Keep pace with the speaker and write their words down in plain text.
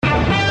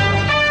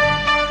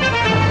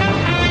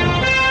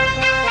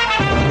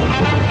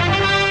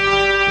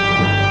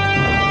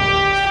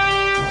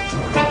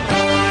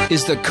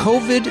Is the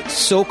COVID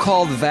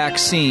so-called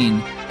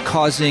vaccine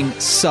causing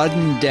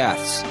sudden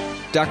deaths?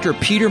 Dr.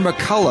 Peter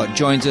McCullough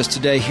joins us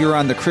today here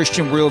on the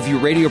Christian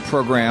Worldview radio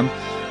program,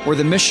 where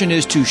the mission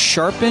is to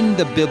sharpen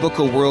the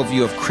biblical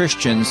worldview of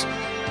Christians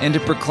and to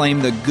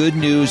proclaim the good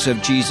news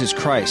of Jesus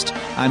Christ.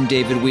 I'm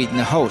David Wheaton,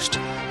 the host.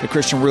 The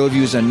Christian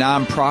Worldview is a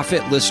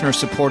nonprofit,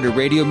 listener-supported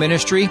radio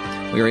ministry.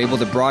 We are able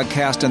to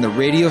broadcast on the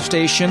radio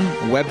station,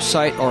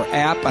 website, or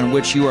app on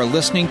which you are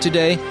listening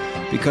today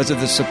because of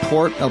the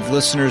support of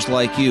listeners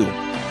like you.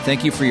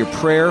 Thank you for your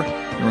prayer,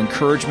 your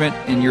encouragement,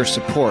 and your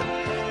support.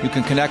 You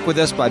can connect with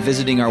us by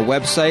visiting our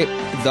website,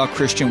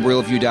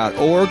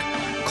 thechristianworldview.org,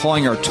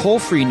 calling our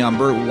toll-free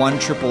number,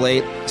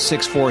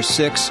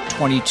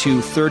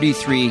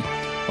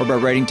 1-888-646-2233, or by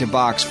writing to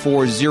Box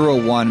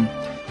 401,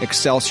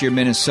 Excelsior,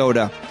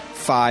 Minnesota,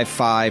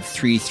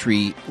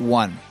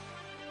 55331.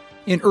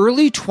 In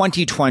early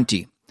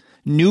 2020,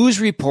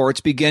 news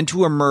reports began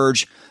to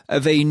emerge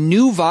of a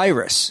new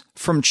virus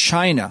from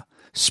China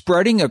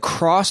spreading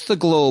across the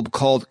globe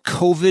called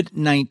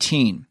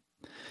COVID-19.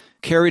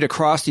 Carried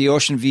across the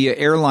ocean via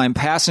airline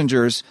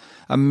passengers,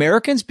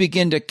 Americans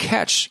begin to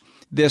catch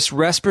this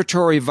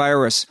respiratory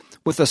virus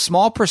with a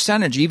small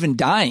percentage even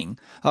dying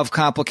of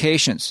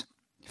complications.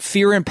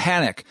 Fear and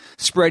panic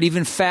spread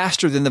even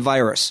faster than the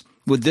virus.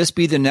 Would this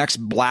be the next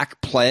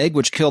Black Plague,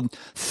 which killed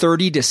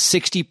 30 to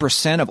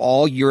 60% of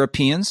all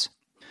Europeans?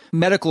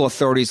 Medical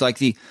authorities like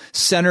the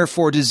Center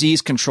for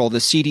Disease Control, the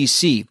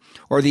CDC,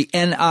 or the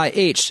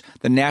NIH,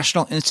 the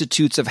National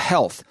Institutes of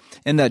Health,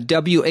 and the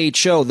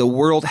WHO, the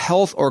World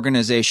Health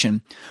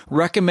Organization,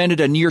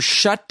 recommended a near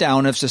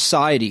shutdown of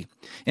society,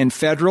 and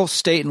federal,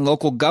 state, and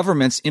local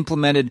governments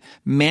implemented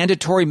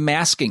mandatory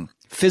masking,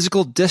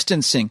 physical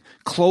distancing,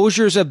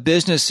 closures of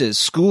businesses,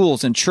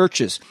 schools, and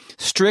churches,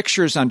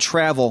 strictures on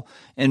travel,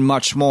 and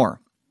much more.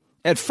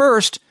 At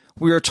first,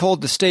 we were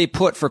told to stay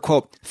put for,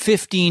 quote,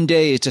 15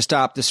 days to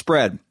stop the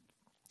spread.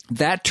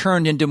 That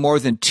turned into more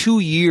than 2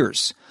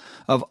 years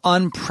of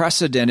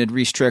unprecedented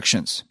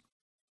restrictions.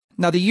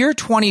 Now, the year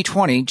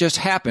 2020 just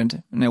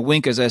happened, and I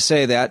wink as I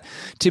say that,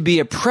 to be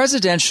a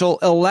presidential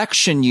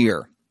election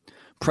year.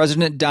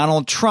 President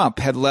Donald Trump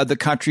had led the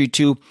country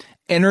to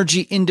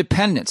energy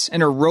independence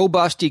and a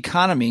robust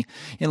economy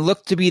and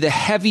looked to be the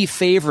heavy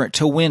favorite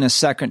to win a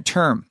second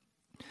term.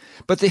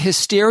 But the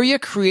hysteria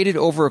created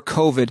over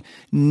COVID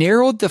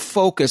narrowed the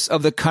focus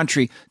of the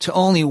country to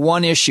only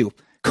one issue,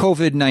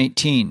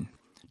 COVID-19,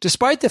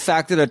 despite the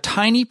fact that a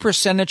tiny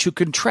percentage who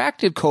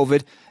contracted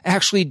COVID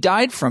actually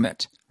died from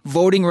it.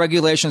 Voting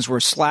regulations were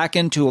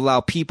slackened to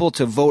allow people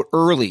to vote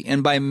early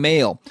and by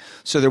mail,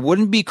 so there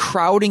wouldn't be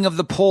crowding of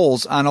the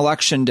polls on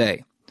Election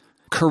Day.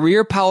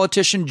 Career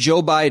politician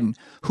Joe Biden,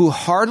 who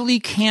hardly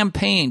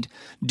campaigned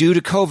due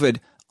to COVID,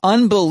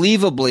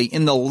 unbelievably,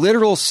 in the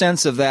literal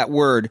sense of that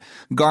word,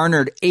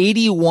 garnered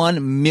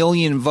 81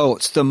 million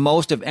votes, the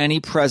most of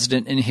any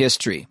president in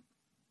history.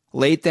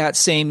 Late that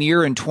same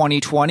year in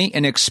 2020,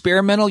 an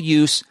experimental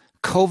use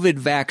COVID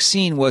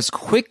vaccine was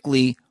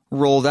quickly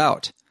rolled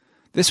out.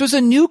 This was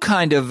a new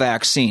kind of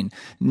vaccine,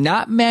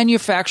 not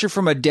manufactured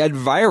from a dead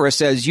virus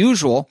as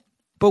usual,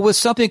 but with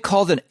something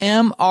called an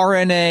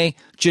mRNA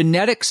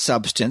genetic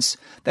substance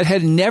that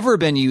had never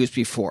been used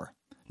before.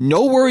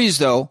 No worries,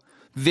 though.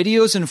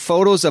 Videos and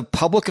photos of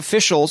public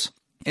officials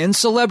and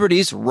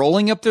celebrities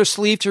rolling up their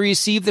sleeve to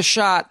receive the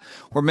shot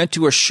were meant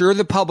to assure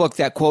the public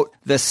that, quote,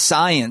 the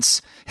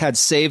science had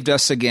saved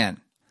us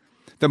again.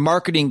 The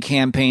marketing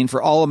campaign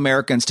for all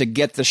Americans to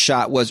get the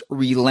shot was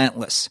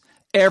relentless.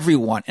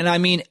 Everyone, and I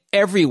mean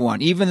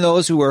everyone, even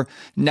those who were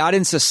not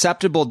in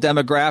susceptible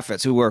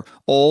demographics, who were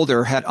old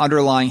or had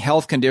underlying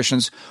health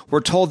conditions,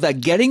 were told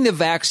that getting the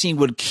vaccine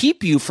would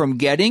keep you from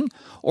getting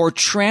or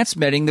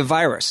transmitting the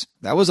virus.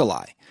 That was a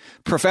lie.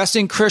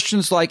 Professing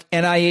Christians like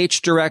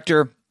NIH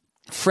Director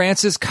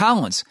Francis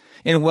Collins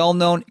and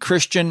well-known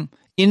Christian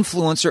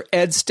influencer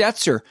Ed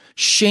Stetzer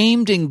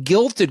shamed and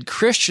guilted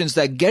Christians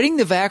that getting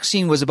the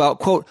vaccine was about,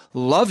 quote,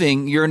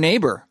 loving your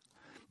neighbor.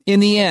 In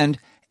the end,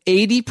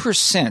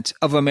 80%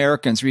 of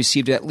Americans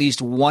received at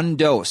least one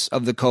dose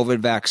of the COVID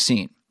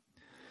vaccine.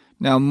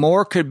 Now,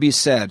 more could be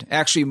said.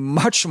 Actually,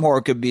 much more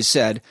could be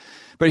said.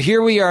 But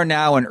here we are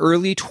now in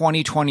early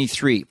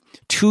 2023,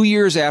 2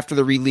 years after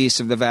the release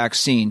of the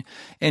vaccine,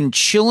 and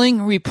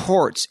chilling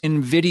reports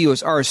and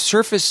videos are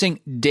surfacing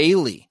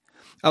daily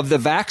of the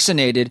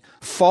vaccinated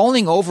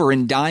falling over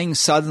and dying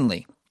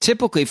suddenly,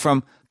 typically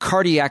from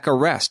cardiac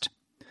arrest.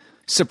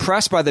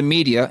 Suppressed by the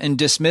media and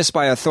dismissed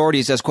by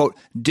authorities as, quote,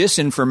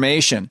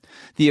 disinformation,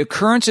 the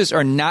occurrences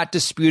are not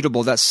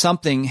disputable that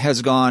something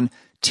has gone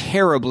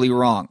terribly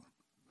wrong.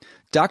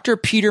 Dr.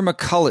 Peter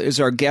McCullough is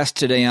our guest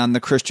today on the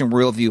Christian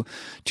Worldview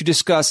to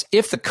discuss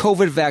if the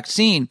COVID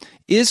vaccine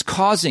is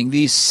causing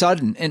these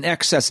sudden and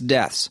excess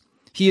deaths.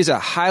 He is a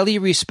highly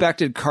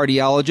respected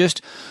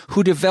cardiologist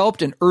who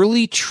developed an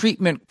early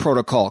treatment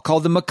protocol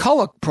called the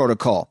McCullough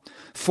Protocol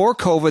for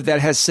COVID that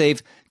has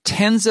saved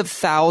tens of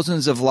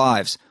thousands of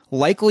lives,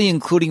 likely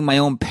including my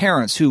own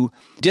parents who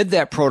did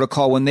that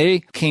protocol when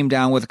they came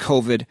down with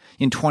COVID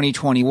in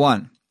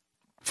 2021.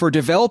 for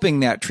developing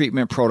that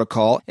treatment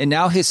protocol, and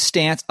now his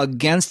stance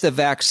against the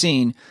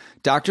vaccine,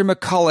 Dr.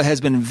 McCullough has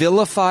been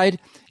vilified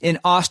and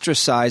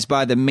ostracized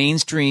by the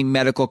mainstream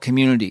medical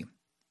community.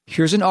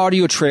 Here's an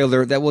audio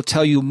trailer that will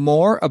tell you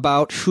more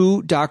about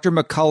who Dr.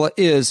 McCullough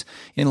is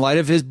in light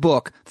of his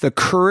book, The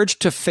Courage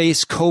to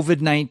Face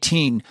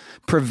COVID-19,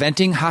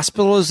 Preventing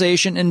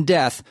Hospitalization and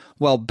Death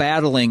While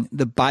Battling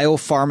the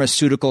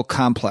Biopharmaceutical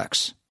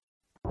Complex.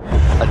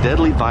 A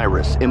deadly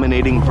virus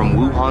emanating from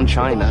Wuhan,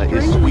 China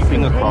is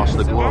sweeping across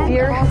the globe.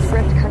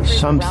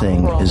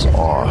 Something is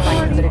off.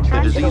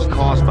 The disease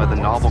caused by the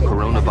novel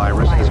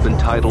coronavirus has been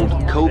titled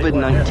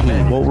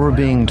COVID-19. What we're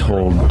being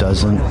told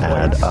doesn't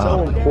add so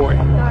up.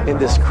 important in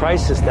this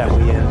crisis that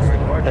we in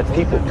that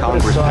people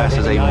Congress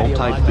passes a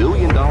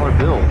multi-billion-dollar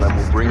bill that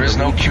will bring... There is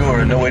no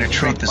cure, no way to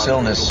treat this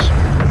illness.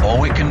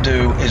 All we can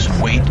do is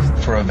wait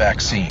for a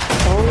vaccine.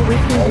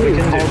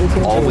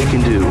 All we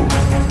can do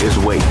is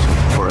wait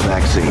for a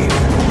vaccine.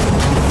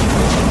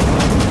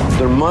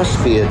 There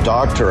must be a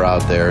doctor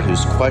out there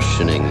who's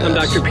questioning this. I'm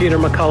Dr. Peter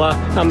McCullough.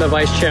 I'm the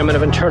Vice Chairman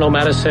of Internal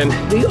Medicine.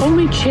 The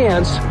only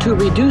chance to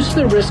reduce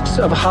the risks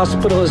of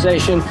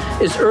hospitalization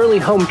is early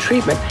home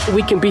treatment.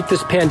 We can beat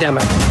this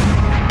pandemic.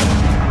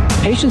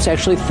 Patients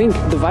actually think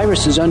the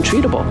virus is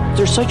untreatable.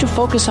 There's such a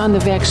focus on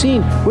the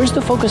vaccine. Where's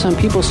the focus on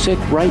people sick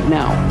right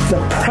now? The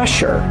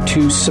pressure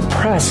to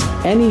suppress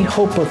any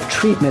hope of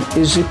treatment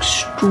is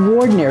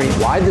extraordinary.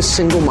 Why the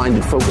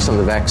single-minded focus on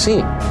the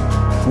vaccine?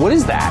 What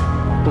is that?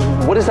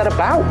 What is that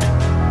about?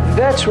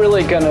 That's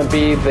really going to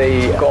be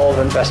the goal of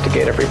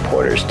investigative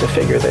reporters to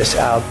figure this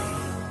out.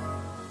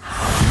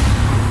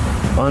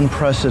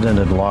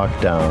 Unprecedented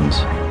lockdowns,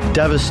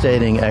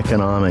 devastating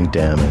economic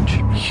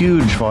damage,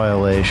 huge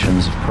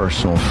violations of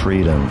personal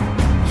freedom,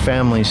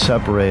 families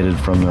separated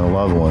from their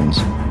loved ones,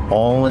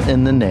 all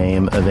in the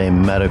name of a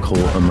medical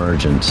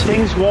emergency.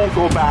 Things won't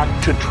go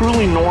back to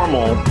truly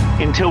normal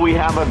until we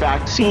have a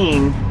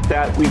vaccine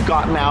that we've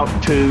gotten out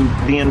to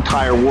the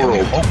entire world.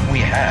 The hope we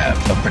have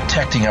of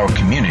protecting our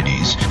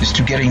communities is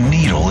to get a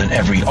needle in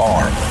every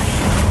arm.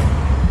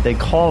 They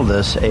call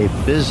this a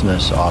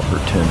business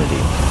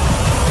opportunity.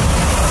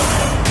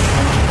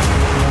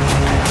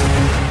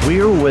 We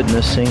are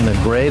witnessing the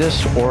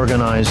greatest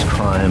organized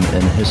crime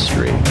in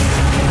history,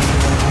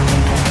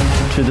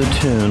 to the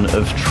tune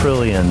of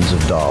trillions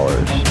of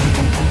dollars.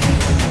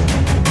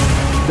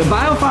 The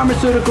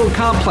biopharmaceutical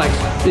complex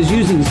is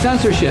using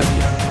censorship,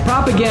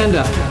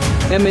 propaganda,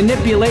 and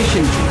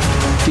manipulation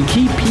to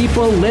keep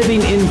people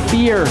living in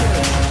fear.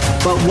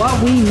 But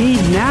what we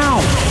need now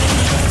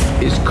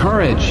is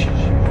courage.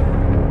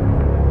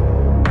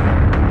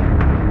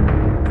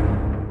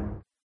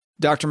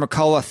 Dr.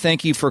 McCullough,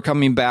 thank you for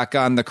coming back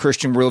on the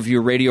Christian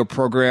Worldview radio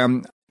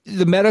program.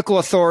 The medical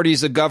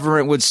authorities, the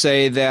government would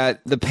say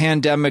that the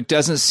pandemic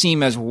doesn't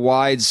seem as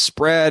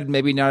widespread,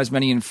 maybe not as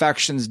many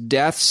infections,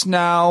 deaths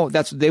now.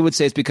 That's what they would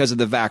say. It's because of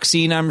the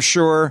vaccine, I'm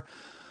sure.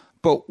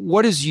 But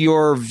what is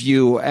your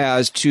view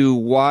as to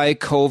why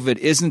COVID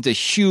isn't a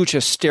huge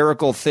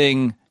hysterical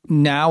thing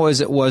now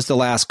as it was the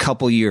last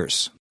couple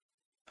years?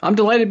 I'm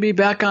delighted to be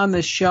back on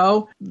the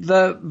show.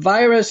 The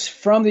virus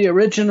from the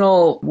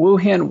original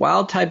Wuhan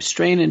wild-type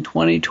strain in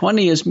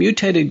 2020 has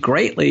mutated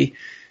greatly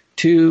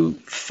to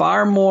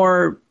far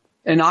more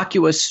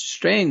innocuous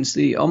strains.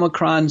 The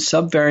Omicron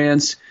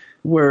subvariants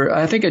were,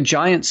 I think, a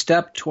giant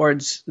step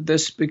towards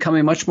this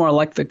becoming much more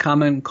like the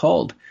common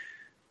cold.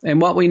 And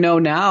what we know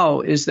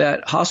now is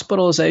that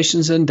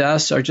hospitalizations and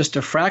deaths are just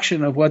a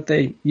fraction of what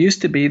they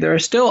used to be. There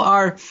still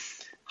are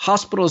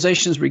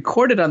hospitalizations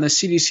recorded on the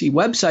CDC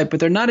website, but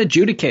they're not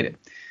adjudicated.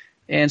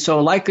 And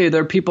so likely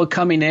there are people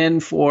coming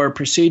in for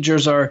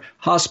procedures or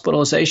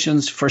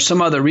hospitalizations for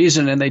some other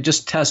reason, and they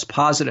just test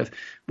positive.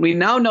 We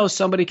now know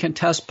somebody can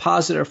test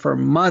positive for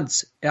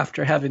months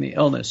after having the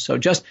illness. So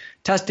just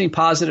testing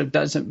positive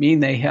doesn't mean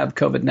they have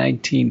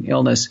COVID-19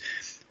 illness.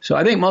 So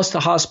I think most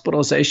of the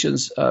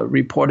hospitalizations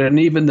reported, and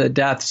even the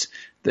deaths,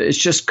 it's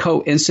just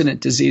coincident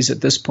disease at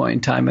this point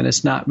in time, and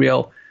it's not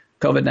real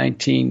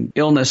COVID-19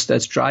 illness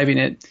that's driving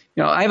it.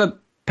 You know, I have a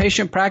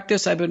patient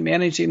practice. I've been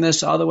managing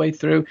this all the way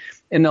through.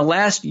 In the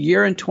last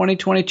year in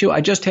 2022,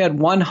 I just had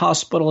one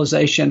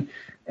hospitalization,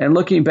 and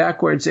looking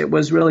backwards, it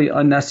was really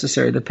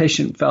unnecessary. The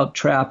patient felt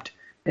trapped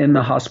in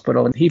the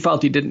hospital, and he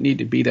felt he didn't need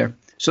to be there.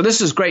 So this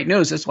is great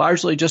news. It's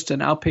largely just an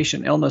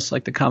outpatient illness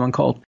like the common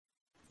cold.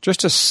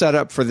 Just to set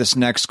up for this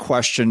next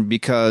question,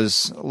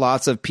 because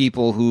lots of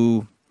people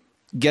who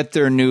get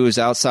their news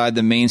outside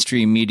the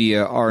mainstream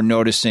media are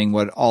noticing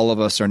what all of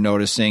us are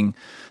noticing.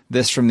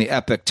 This from the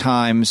Epoch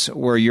Times,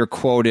 where you're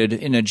quoted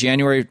in a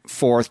January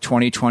 4th,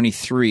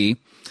 2023,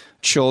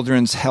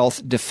 Children's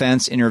Health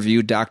Defense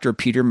interview, Dr.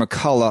 Peter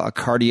McCullough, a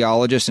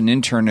cardiologist and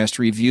internist,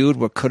 reviewed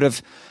what could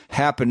have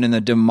happened in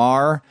the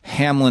Damar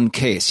Hamlin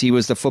case. He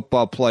was the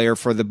football player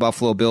for the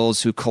Buffalo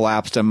Bills who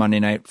collapsed on Monday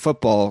Night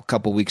Football a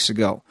couple weeks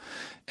ago.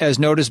 As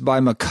noticed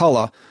by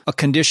McCullough, a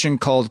condition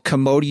called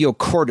commotio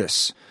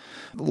cordis,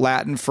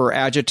 Latin for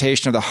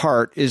agitation of the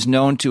heart, is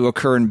known to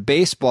occur in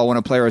baseball when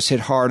a player is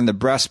hit hard in the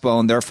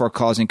breastbone, therefore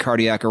causing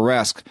cardiac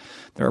arrest.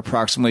 There are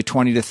approximately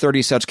 20 to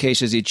 30 such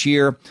cases each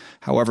year.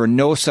 However,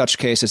 no such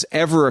case has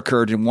ever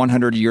occurred in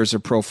 100 years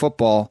of pro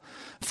football.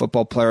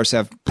 Football players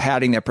have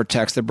padding that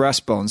protects the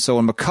breastbone. So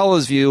in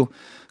McCullough's view,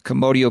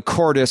 commotio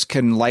cordis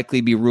can likely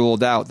be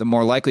ruled out. The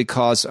more likely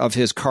cause of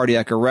his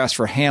cardiac arrest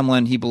for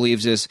Hamlin, he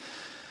believes, is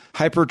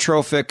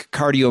hypertrophic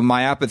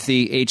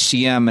cardiomyopathy,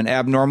 HCM, an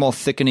abnormal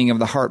thickening of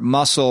the heart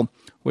muscle,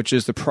 which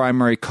is the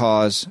primary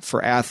cause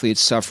for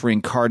athletes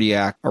suffering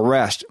cardiac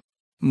arrest.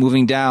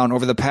 Moving down,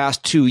 over the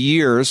past 2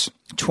 years,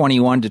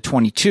 21 to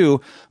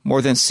 22,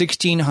 more than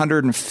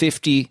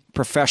 1,650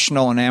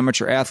 professional and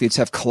amateur athletes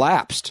have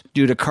collapsed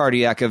due to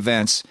cardiac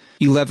events.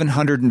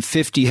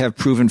 1,150 have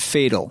proven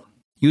fatal.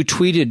 You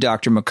tweeted,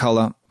 Dr.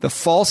 McCullough, the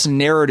false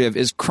narrative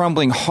is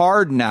crumbling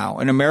hard now,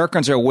 and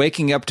Americans are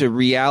waking up to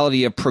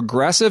reality of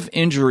progressive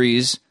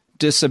injuries,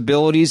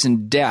 disabilities,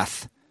 and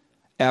death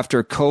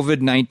after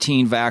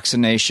COVID-19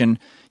 vaccination.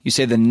 You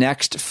say the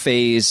next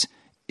phase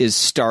is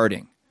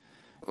starting.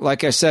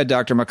 Like I said,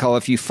 Dr. McCullough,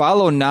 if you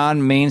follow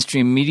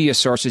non-mainstream media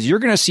sources, you're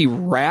going to see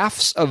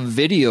rafts of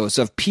videos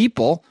of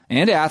people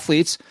and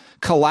athletes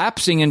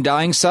collapsing and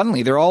dying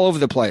suddenly. They're all over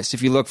the place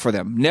if you look for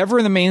them. Never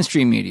in the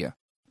mainstream media.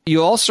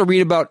 You also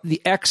read about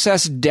the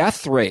excess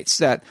death rates,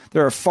 that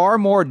there are far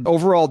more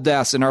overall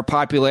deaths in our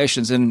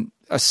populations in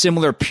a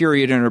similar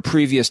period in a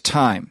previous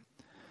time.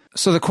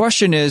 So the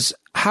question is,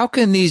 how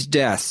can these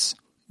deaths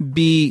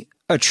be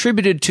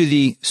attributed to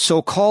the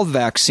so-called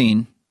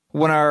vaccine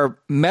when our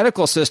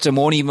medical system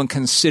won't even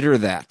consider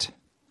that?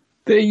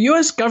 The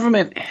U.S.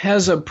 government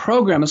has a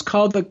program. It's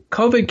called the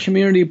COVID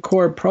Community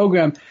Corps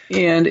Program,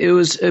 and it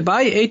was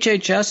by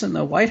HHS and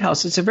the White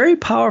House. It's a very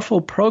powerful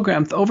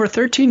program. Over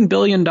 $13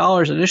 billion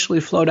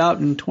initially flowed out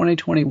in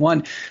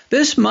 2021.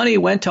 This money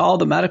went to all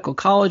the medical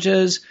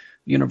colleges,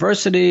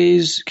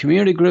 universities,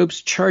 community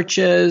groups,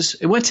 churches.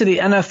 It went to the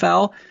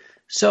NFL.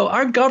 So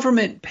our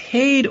government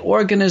paid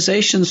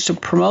organizations to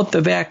promote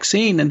the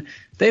vaccine, and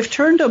they've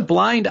turned a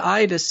blind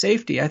eye to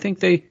safety. I think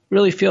they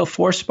really feel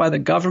forced by the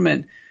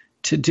government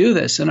to do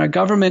this. And our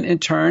government, in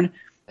turn,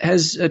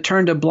 has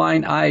turned a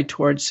blind eye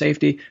towards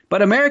safety.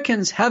 But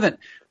Americans haven't.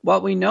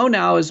 What we know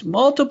now is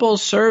multiple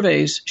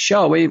surveys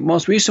show,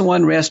 most recent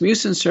one,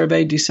 Rasmussen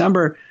survey,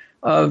 December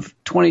of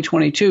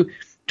 2022,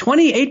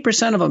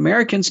 28% of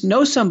Americans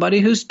know somebody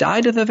who's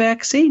died of the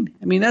vaccine.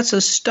 I mean, that's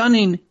a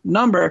stunning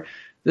number.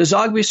 The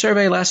Zogby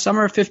survey last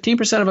summer,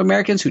 15% of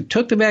Americans who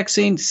took the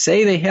vaccine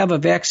say they have a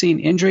vaccine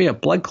injury, a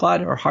blood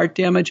clot or heart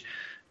damage,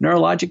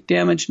 neurologic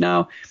damage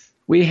now.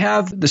 We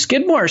have the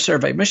Skidmore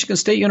survey, Michigan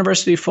State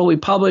University, fully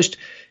published,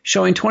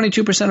 showing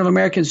 22% of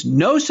Americans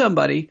know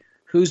somebody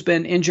who's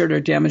been injured or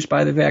damaged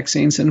by the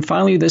vaccines. And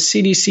finally, the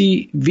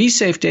CDC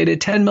VSafe data,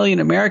 10 million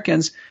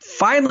Americans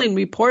filing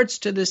reports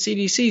to the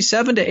CDC.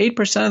 7 to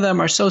 8% of them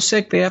are so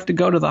sick they have to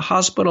go to the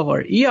hospital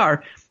or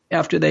ER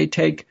after they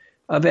take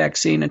a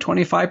vaccine, and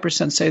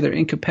 25% say they're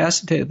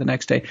incapacitated the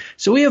next day.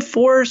 So we have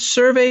 4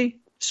 survey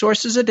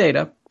sources of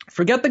data.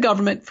 Forget the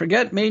government,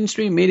 forget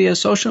mainstream media,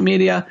 social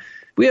media.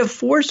 We have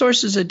 4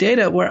 sources of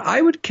data where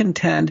I would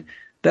contend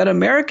that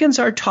Americans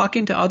are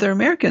talking to other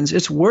Americans.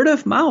 It's word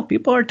of mouth.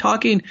 People are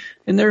talking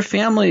in their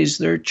families,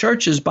 their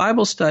churches,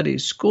 Bible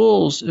studies,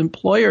 schools,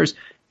 employers.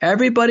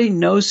 Everybody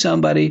knows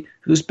somebody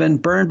who's been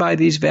burned by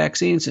these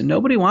vaccines, and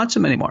nobody wants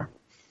them anymore.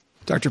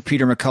 Dr.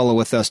 Peter McCullough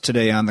with us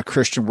today on the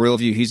Christian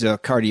Worldview. He's a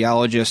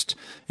cardiologist,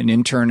 an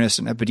internist,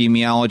 an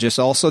epidemiologist,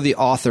 also the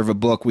author of a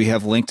book we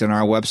have linked on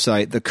our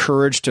website, The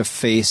Courage to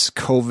Face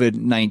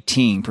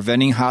COVID-19,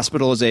 Preventing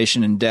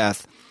Hospitalization and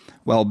Death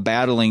While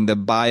Battling the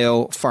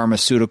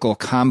Biopharmaceutical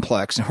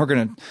Complex. And we're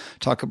going to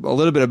talk a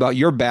little bit about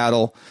your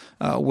battle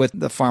with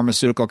the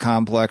pharmaceutical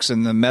complex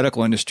and the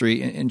medical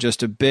industry in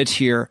just a bit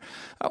here.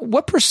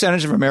 What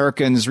percentage of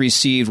Americans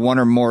received one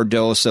or more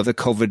dose of the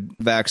COVID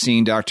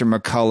vaccine, Dr.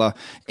 McCullough?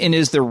 And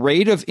is the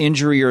rate of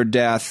injury or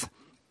death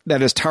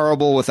that is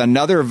tolerable with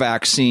another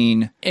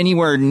vaccine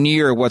anywhere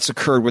near what's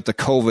occurred with the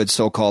COVID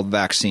so-called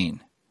vaccine?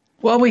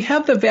 Well, we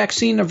have the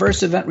Vaccine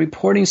Adverse Event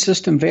Reporting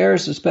System,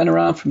 VAERS. It's been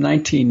around from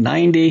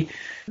 1990.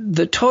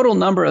 The total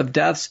number of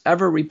deaths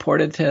ever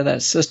reported to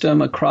that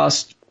system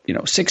across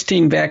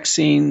 16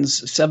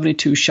 vaccines,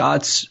 72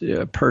 shots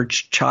per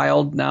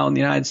child now in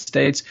the United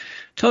States.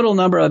 Total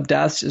number of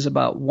deaths is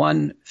about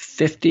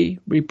 150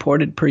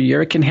 reported per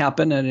year. It can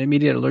happen, an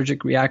immediate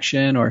allergic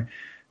reaction or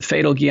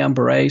fatal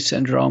Guillain-Barré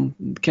syndrome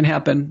can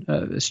happen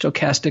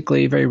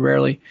stochastically, very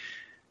rarely.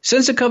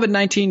 Since the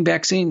COVID-19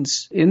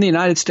 vaccines in the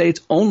United States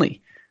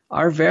only,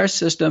 our VAERS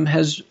system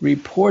has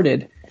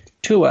reported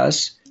to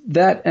us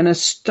that an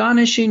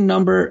astonishing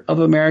number of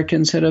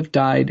Americans that have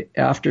died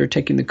after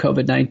taking the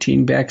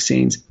COVID-19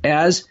 vaccines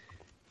as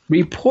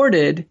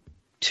reported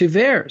to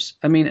VAERS.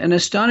 I mean, an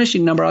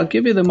astonishing number. I'll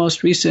give you the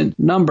most recent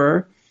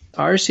number.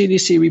 Our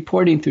CDC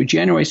reporting through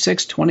January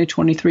 6,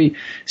 2023,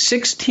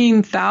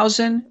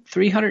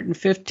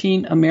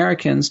 16,315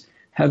 Americans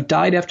have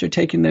died after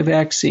taking the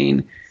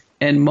vaccine,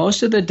 and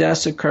most of the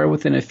deaths occur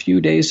within a few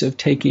days of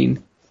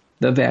taking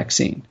the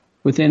vaccine.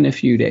 within a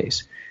few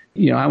days.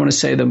 I want to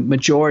say the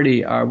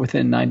majority are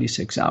within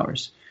 96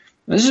 hours.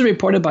 This is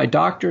reported by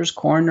doctors,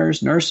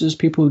 coroners, nurses,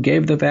 people who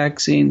gave the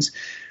vaccines.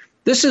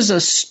 This is a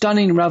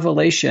stunning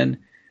revelation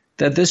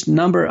that this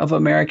number of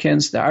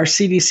Americans that our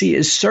CDC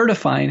is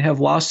certifying have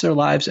lost their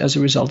lives as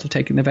a result of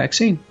taking the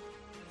vaccine.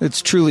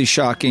 It's truly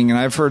shocking, and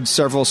I've heard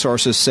several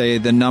sources say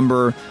the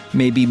number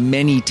may be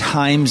many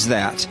times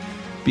that,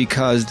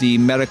 because the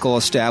medical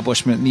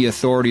establishment and the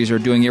authorities are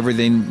doing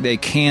everything they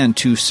can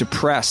to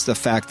suppress the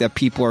fact that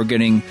people are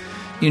getting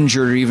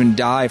injured or even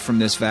die from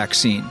this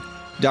vaccine.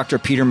 Dr.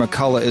 Peter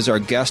McCullough is our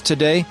guest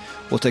today.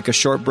 We'll take a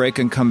short break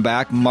and come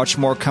back. Much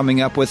more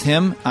coming up with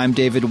him. I'm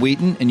David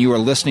Wheaton, and you are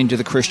listening to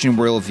The Christian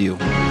Worldview.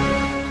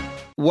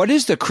 What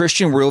is the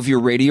Christian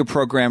Worldview radio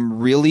program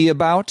really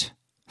about?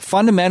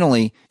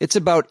 Fundamentally, it's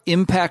about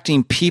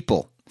impacting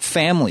people,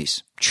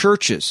 families,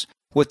 churches,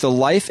 with the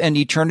life and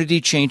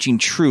eternity-changing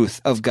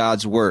truth of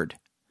God's Word.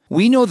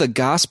 We know the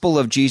gospel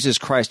of Jesus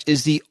Christ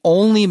is the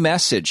only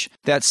message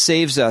that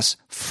saves us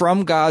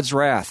from God's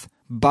wrath,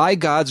 by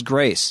God's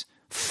grace,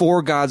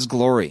 for God's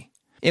glory.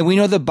 And we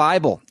know the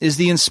Bible is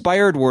the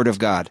inspired Word of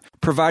God,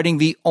 providing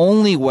the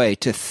only way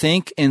to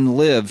think and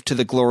live to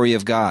the glory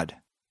of God.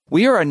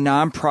 We are a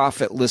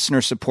nonprofit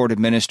listener-supported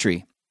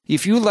ministry.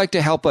 If you would like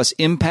to help us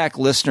impact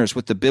listeners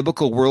with the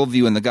biblical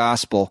worldview and the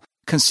gospel,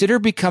 consider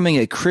becoming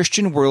a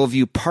Christian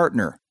Worldview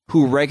partner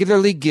who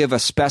regularly give a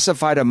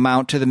specified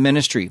amount to the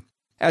ministry.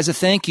 As a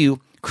thank you,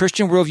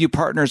 Christian Worldview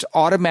partners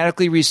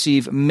automatically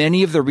receive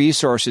many of the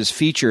resources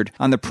featured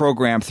on the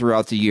program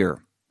throughout the year.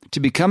 To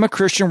become a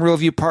Christian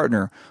Worldview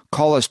partner,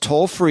 call us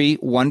toll-free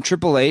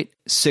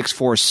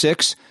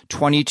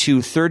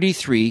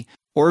 1-888-646-2233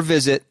 or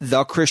visit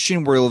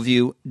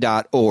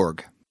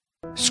thechristianworldview.org.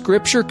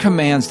 Scripture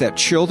commands that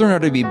children are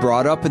to be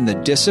brought up in the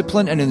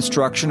discipline and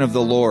instruction of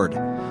the Lord.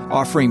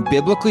 Offering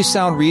biblically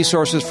sound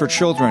resources for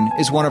children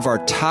is one of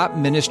our top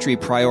ministry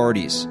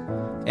priorities.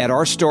 At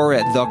our store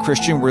at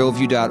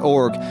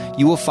thechristianworldview.org,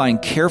 you will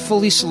find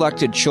carefully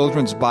selected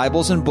children's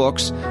Bibles and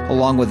books,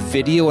 along with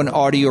video and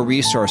audio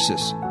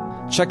resources.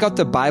 Check out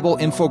the Bible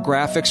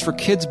infographics for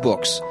kids'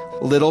 books,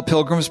 Little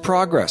Pilgrim's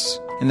Progress,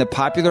 and the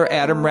popular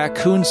Adam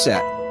Raccoon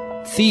set.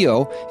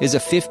 Theo is a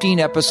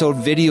 15-episode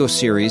video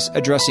series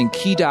addressing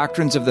key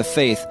doctrines of the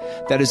faith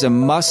that is a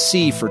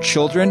must-see for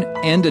children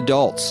and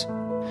adults.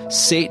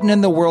 Satan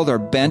and the world are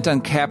bent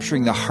on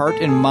capturing the heart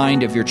and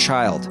mind of your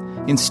child.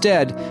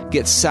 Instead,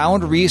 get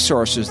sound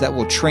resources that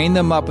will train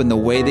them up in the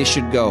way they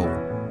should go.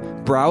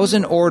 Browse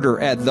and order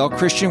at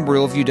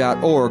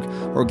thechristianworldview.org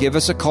or give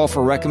us a call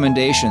for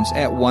recommendations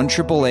at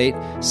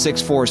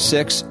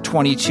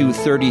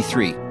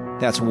 1-888-646-2233.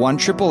 That's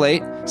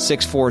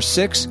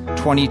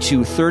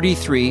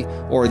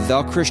 1-888-646-2233 or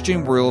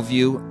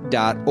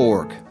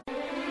thechristianworldview.org.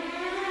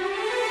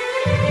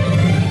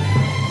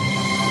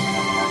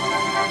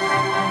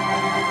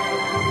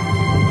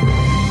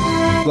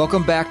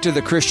 Welcome back to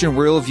The Christian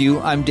Worldview.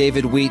 I'm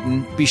David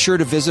Wheaton. Be sure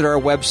to visit our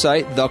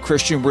website,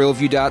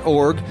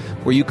 thechristianworldview.org,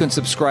 where you can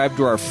subscribe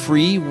to our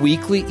free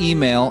weekly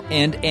email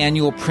and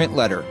annual print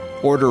letter,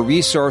 order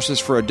resources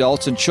for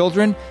adults and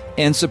children,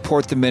 and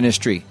support the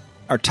ministry.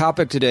 Our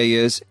topic today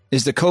is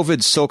the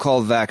COVID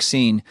so-called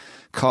vaccine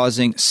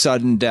causing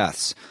sudden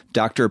deaths?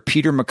 Dr.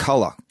 Peter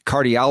McCullough,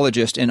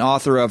 cardiologist and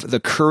author of The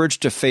Courage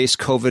to Face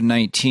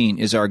COVID-19,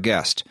 is our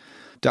guest.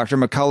 Dr.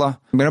 McCullough,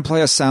 I'm going to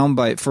play a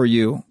soundbite for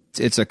you.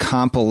 It's a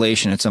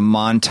compilation. It's a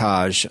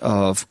montage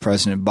of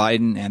President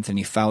Biden,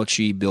 Anthony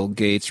Fauci, Bill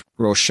Gates,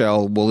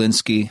 Rochelle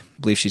Walensky, I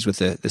believe she's with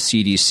the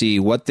CDC,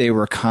 what they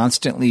were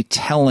constantly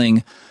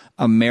telling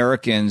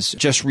Americans,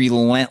 just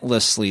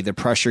relentlessly, the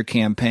pressure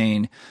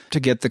campaign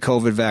to get the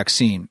COVID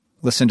vaccine.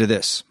 Listen to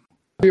this.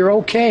 You're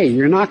okay.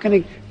 You're not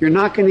going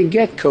to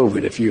get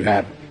COVID if you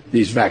have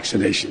these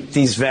vaccinations.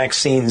 These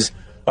vaccines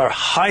are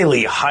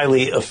highly,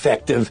 highly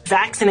effective.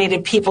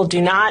 Vaccinated people do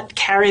not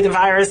carry the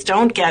virus,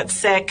 don't get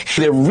sick.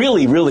 They're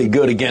really, really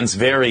good against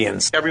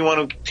variants. Everyone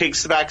who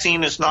takes the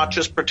vaccine is not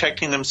just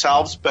protecting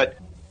themselves, but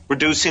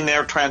reducing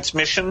their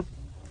transmission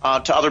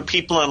to other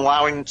people and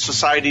allowing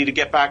society to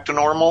get back to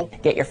normal.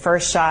 Get your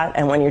first shot,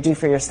 and when you're due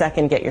for your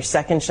second, get your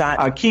second shot.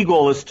 Our key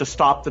goal is to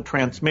stop the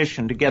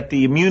transmission, to get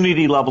the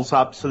immunity levels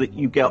up so that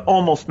you get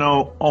almost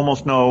no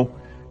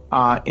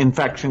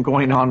infection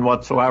going on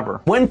whatsoever.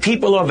 When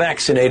people are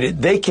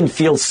vaccinated, they can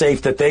feel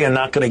safe that they are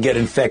not going to get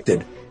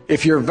infected.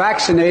 If you're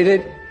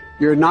vaccinated,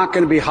 you're not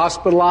going to be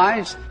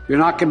hospitalized, you're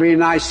not going to be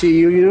in an ICU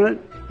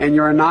unit, and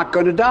you're not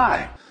going to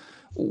die.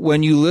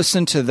 When you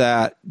listen to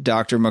that,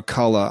 Dr.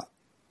 McCullough,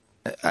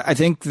 I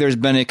think there's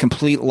been a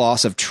complete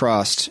loss of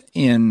trust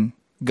in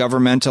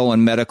governmental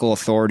and medical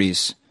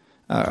authorities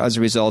as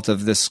a result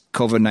of this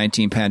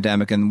COVID-19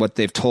 pandemic and what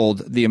they've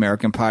told the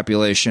American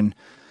population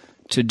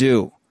to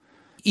do.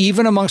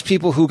 Even amongst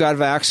people who got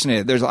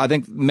vaccinated, I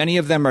think many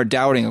of them are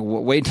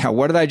doubting, wait, now,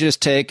 what did I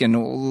just take?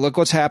 And look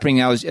what's happening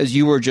now, as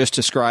you were just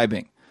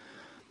describing.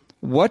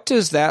 What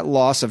does that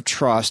loss of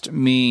trust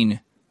mean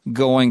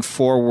going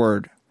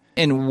forward?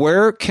 And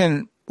where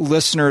can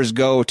listeners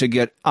go to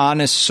get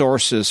honest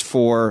sources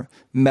for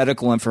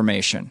medical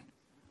information?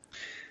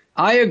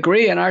 I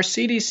agree, and our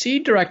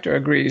CDC director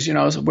agrees.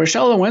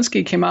 Rochelle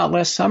Lewinsky came out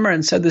last summer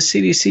and said the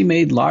CDC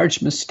made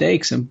large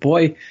mistakes, and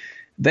boy,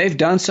 they've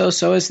done so.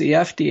 So has the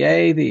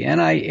FDA, the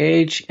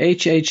NIH,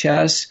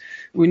 HHS.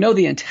 We know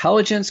the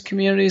intelligence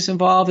community is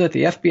involved, that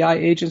the FBI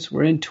agents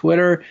were in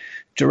Twitter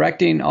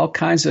directing all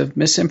kinds of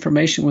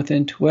misinformation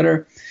within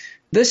Twitter.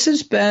 This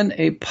has been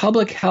a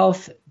public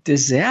health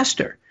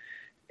disaster.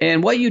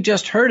 And what you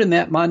just heard in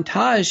that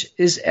montage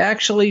is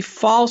actually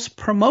false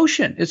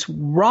promotion. It's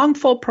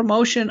wrongful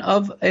promotion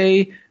of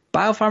a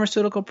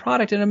biopharmaceutical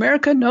product. And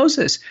America knows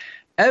this.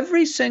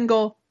 Every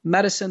single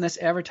medicine that's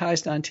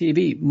advertised on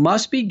TV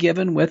must be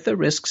given with the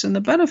risks and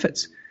the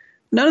benefits.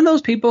 None of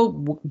those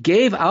people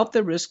gave out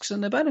the risks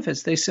and the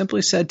benefits. They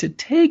simply said to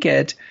take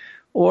it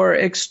or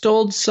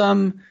extolled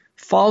some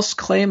false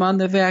claim on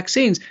the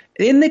vaccines.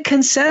 In the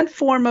consent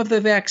form of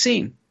the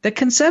vaccine, the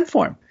consent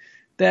form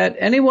that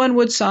anyone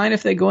would sign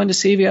if they go into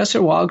CVS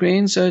or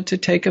Walgreens to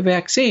take a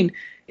vaccine,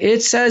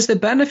 it says the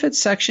benefits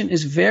section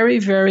is very,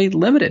 very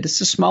limited. It's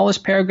the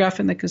smallest paragraph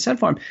in the consent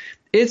form.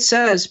 It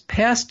says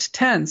past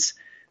tense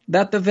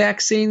that the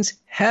vaccines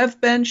have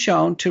been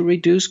shown to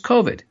reduce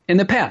COVID in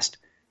the past,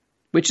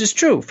 which is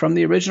true from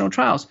the original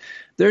trials.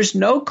 There's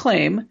no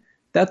claim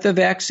that the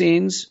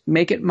vaccines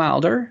make it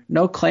milder,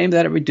 no claim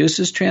that it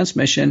reduces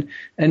transmission,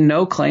 and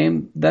no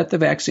claim that the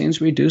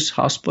vaccines reduce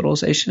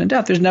hospitalization and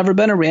death. There's never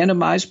been a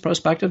randomized,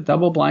 prospective,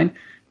 double-blind,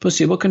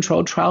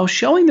 placebo-controlled trial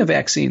showing the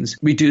vaccines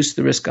reduce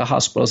the risk of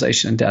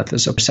hospitalization and death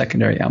as a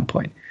secondary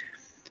endpoint.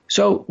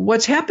 So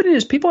what's happening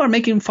is people are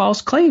making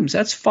false claims.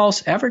 That's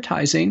false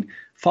advertising,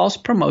 false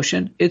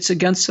promotion. It's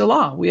against the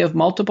law. We have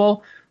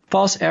multiple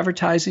false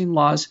advertising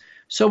laws.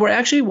 So we're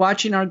actually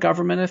watching our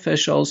government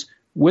officials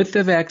with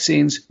the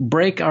vaccines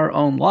break our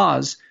own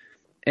laws,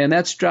 and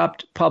that's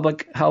dropped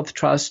public health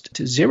trust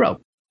to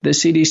zero. The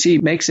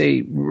CDC makes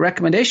a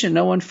recommendation,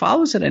 no one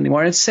follows it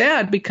anymore. It's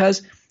sad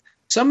because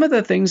some of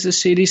the things the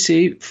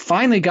CDC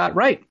finally got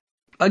right.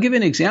 I'll give you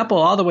an example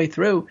all the way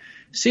through.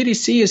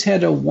 CDC has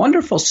had a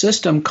wonderful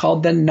system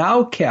called the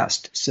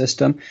Nowcast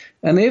system,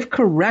 and they've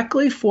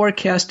correctly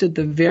forecasted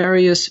the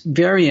various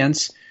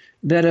variants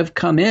that have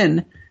come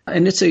in,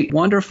 and it's a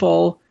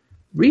wonderful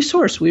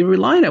resource. We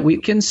rely on it. We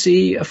can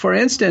see, for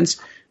instance,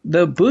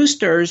 the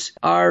boosters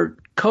are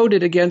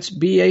coded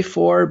against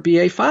BA4,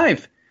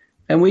 BA5,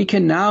 and we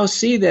can now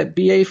see that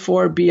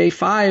BA4,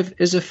 BA5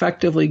 is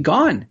effectively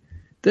gone.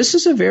 This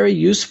is a very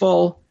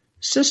useful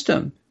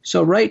system.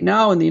 So right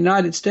now in the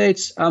United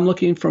States, I'm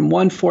looking from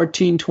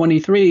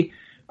 114.23.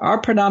 Our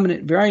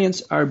predominant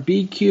variants are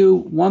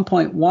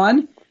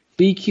BQ1.1,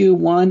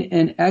 BQ1,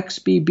 and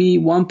XBB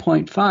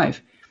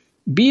 1.5.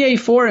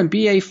 BA4 and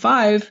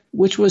BA5,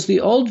 which was the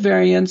old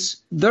variants,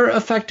 they're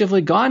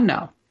effectively gone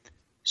now.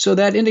 So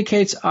that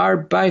indicates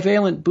our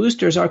bivalent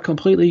boosters are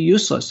completely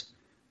useless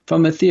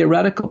from a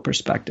theoretical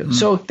perspective.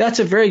 So that's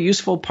a very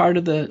useful part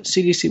of the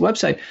CDC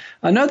website.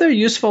 Another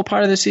useful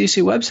part of the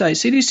CDC website,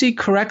 CDC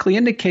correctly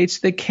indicates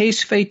the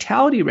case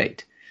fatality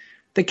rate.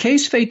 The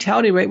case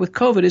fatality rate with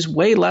COVID is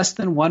way less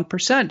than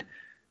 1%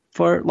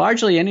 for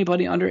largely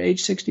anybody under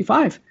age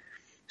 65.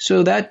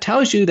 So that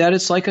tells you that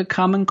it's like a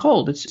common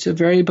cold. It's a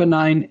very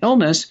benign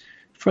illness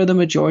for the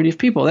majority of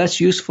people. That's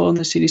useful in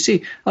the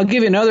CDC. I'll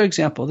give you another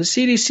example. The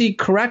CDC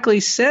correctly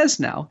says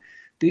now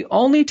the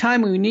only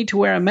time we need to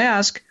wear a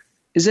mask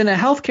is in a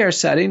healthcare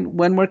setting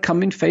when we're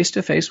coming face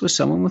to face with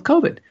someone with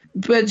COVID.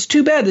 But it's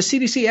too bad. The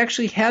CDC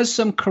actually has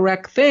some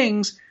correct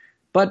things,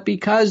 but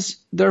because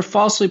they're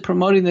falsely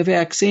promoting the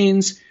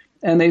vaccines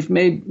and they've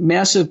made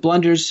massive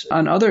blunders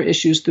on other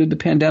issues through the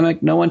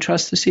pandemic, no one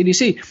trusts the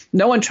CDC.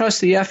 No one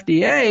trusts the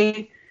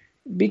FDA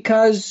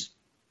because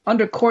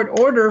under court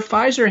order,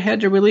 Pfizer had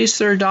to release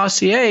their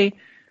dossier,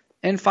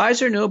 and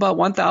Pfizer knew about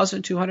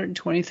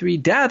 1,223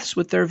 deaths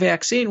with their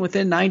vaccine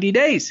within 90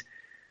 days.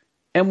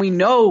 And we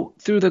know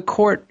through the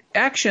court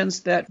actions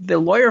that the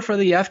lawyer for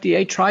the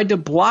FDA tried to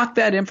block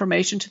that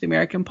information to the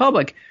American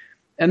public.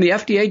 And the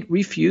FDA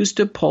refused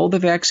to pull the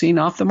vaccine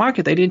off the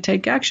market. They didn't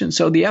take action.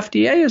 So the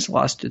FDA has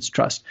lost its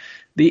trust.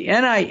 The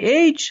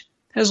NIH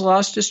has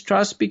lost its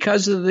trust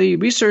because of the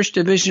research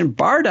division,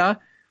 BARDA.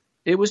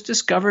 It was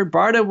discovered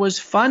BARDA was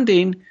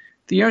funding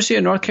the University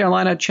of North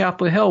Carolina,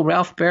 Chapel Hill,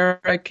 Ralph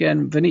Baric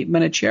and Vineet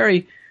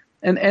Menachery.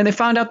 And they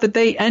found out that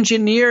they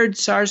engineered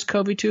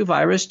SARS-CoV-2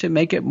 virus to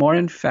make it more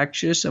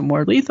infectious and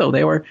more lethal.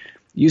 They were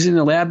using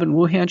the lab in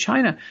Wuhan,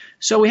 China.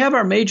 So we have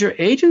our major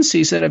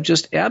agencies that have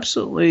just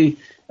absolutely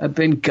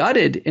been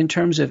gutted in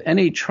terms of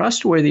any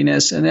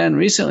trustworthiness. And then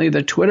recently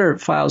the Twitter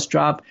files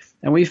drop,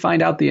 and we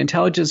find out the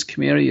intelligence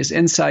community is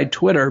inside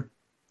Twitter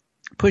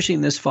pushing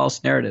this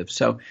false narrative.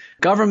 So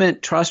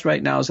government trust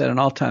right now is at an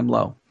all-time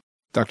low.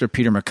 Dr.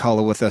 Peter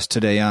McCullough with us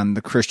today on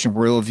The Christian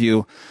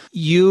Worldview.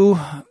 You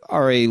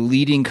are a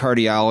leading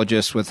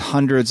cardiologist with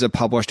hundreds of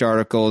published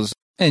articles,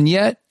 and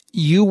yet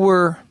you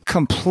were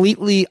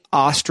completely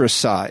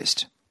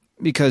ostracized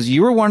because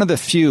you were one of the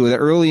few that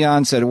early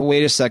on said,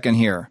 wait a second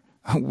here.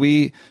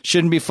 We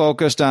shouldn't be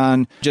focused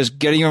on just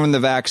getting them the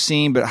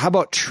vaccine, but how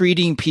about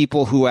treating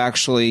people who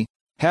actually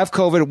have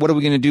COVID, what are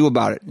we going to do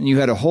about it? And you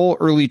had a whole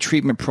early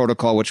treatment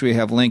protocol, which we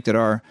have linked at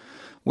our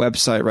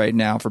website right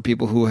now for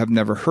people who have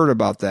never heard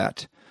about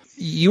that.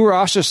 You were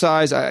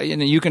ostracized,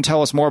 and you can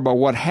tell us more about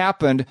what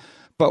happened,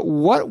 but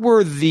what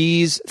were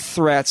these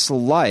threats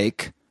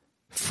like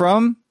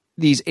from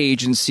these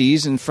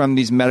agencies and from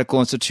these medical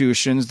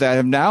institutions that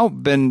have now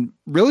been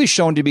really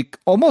shown to be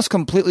almost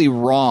completely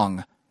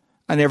wrong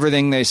on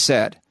everything they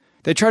said?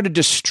 They tried to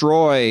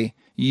destroy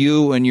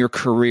you and your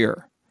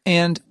career.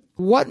 And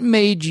what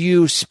made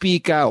you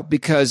speak out?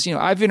 Because,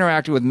 I've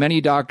interacted with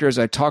many doctors.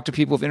 I talk to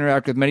people who've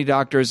interacted with many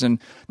doctors, and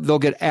they'll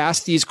get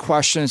asked these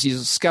questions,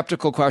 these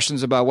skeptical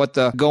questions about what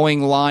the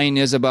going line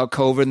is about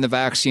COVID and the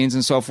vaccines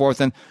and so forth.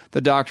 And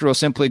the doctor will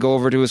simply go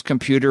over to his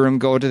computer and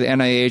go to the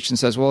NIH and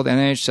says, well, the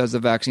NIH says the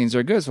vaccines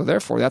are good, so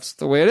therefore that's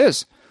the way it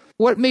is.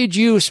 What made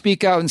you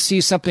speak out and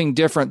see something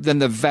different than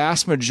the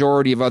vast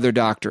majority of other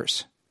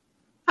doctors?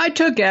 I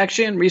took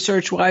action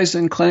research-wise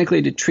and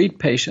clinically to treat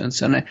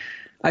patients, and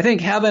I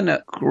think having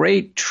a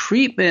great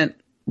treatment,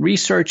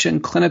 research,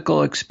 and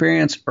clinical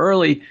experience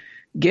early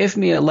gave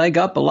me a leg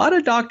up. A lot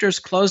of doctors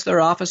closed their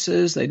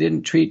offices. They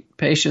didn't treat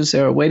patients.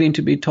 They were waiting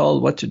to be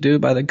told what to do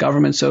by the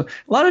government. So a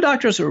lot of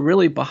doctors were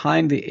really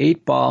behind the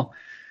eight ball.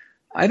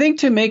 I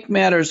think to make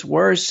matters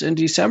worse, in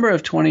December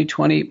of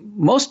 2020,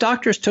 most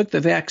doctors took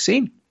the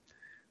vaccine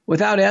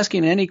without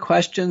asking any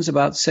questions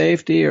about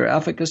safety or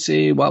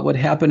efficacy, what would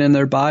happen in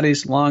their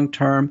bodies long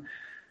term.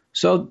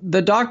 So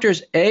the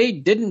doctors, A,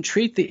 didn't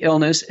treat the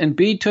illness, and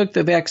B, took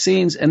the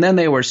vaccines, and then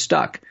they were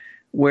stuck,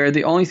 where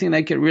the only thing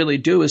they could really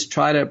do is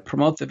try to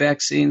promote the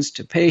vaccines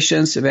to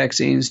patients. The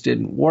vaccines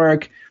didn't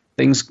work.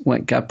 Things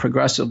got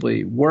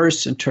progressively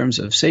worse in terms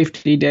of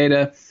safety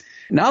data.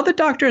 Now the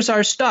doctors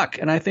are stuck,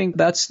 and I think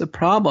that's the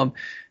problem.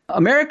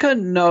 America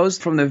knows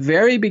from the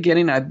very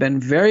beginning. I've been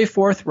very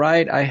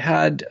forthright. I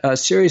had a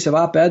series of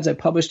op-eds I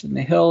published in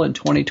The Hill in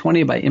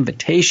 2020 by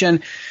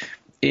invitation.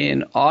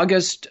 In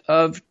August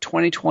of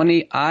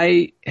 2020,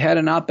 I had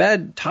an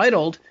op-ed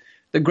titled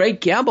The Great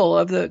Gamble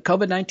of the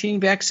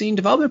COVID-19 Vaccine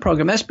Development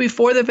Program. That's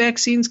before the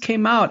vaccines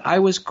came out. I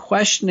was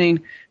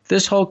questioning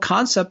this whole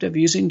concept of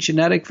using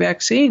genetic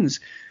vaccines,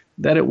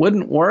 that it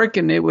wouldn't work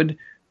and it would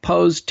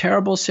pose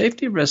terrible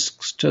safety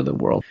risks to the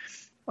world.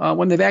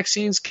 When the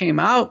vaccines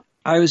came out,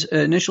 I was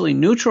initially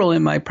neutral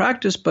in my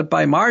practice, but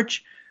by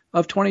March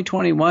of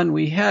 2021,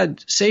 we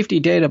had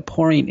safety data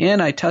pouring in.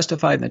 I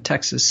testified in the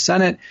Texas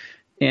Senate,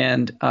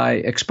 and I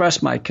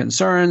expressed my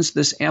concerns.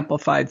 This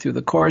amplified through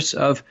the course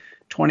of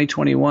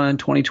 2021,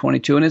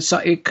 2022, and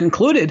it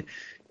concluded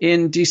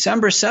in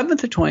December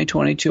 7th of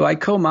 2022. I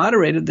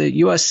co-moderated the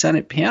U.S.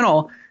 Senate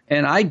panel,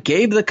 and I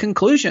gave the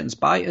conclusions.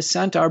 By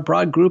assent, our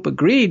broad group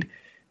agreed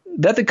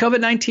that the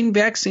COVID-19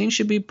 vaccine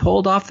should be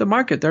pulled off the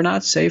market. They're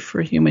not safe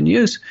for human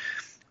use.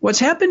 What's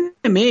happened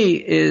to me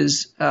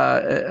is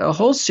a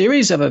whole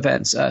series of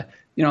events.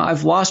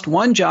 I've lost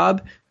one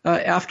job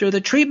after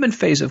the treatment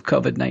phase of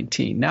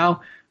COVID-19.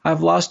 Now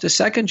I've lost a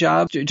second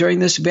job during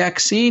this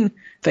vaccine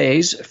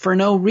phase for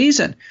no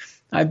reason.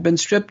 I've been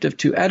stripped of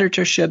 2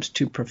 editorships,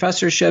 2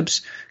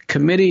 professorships,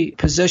 committee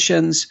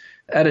positions,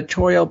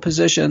 editorial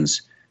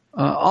positions,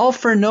 all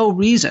for no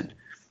reason.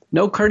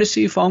 No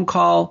courtesy phone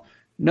call,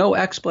 no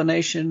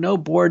explanation, no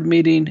board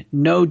meeting,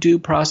 no due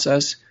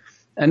process.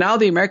 And now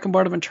the American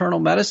Board of Internal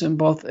Medicine,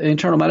 both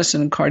internal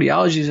medicine and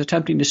cardiology, is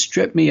attempting to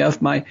strip me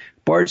of my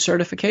board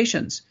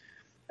certifications.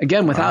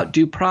 Again, without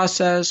due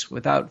process,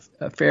 without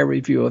a fair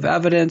review of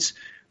evidence,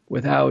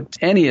 without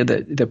any of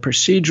the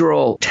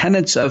procedural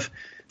tenets of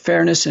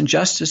fairness and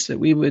justice that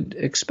we would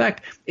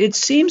expect. It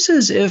seems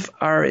as if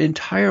our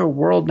entire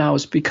world now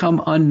has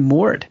become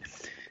unmoored,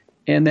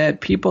 and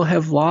that people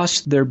have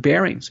lost their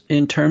bearings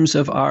in terms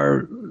of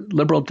our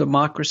liberal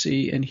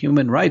democracy and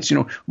human rights.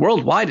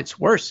 Worldwide, it's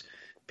worse.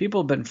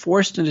 People have been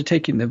forced into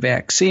taking the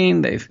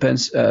vaccine. They've been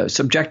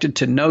subjected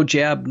to no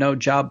jab, no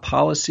job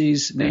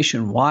policies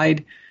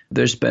nationwide.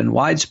 There's been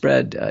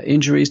widespread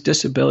injuries,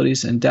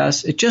 disabilities, and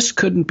deaths. It just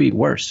couldn't be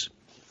worse.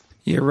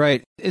 You're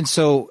right. And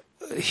so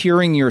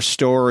hearing your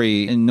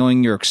story and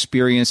knowing your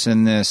experience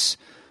in this,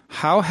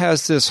 how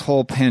has this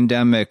whole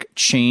pandemic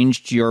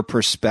changed your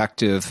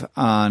perspective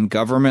on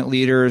government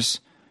leaders,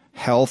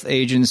 health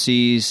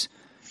agencies,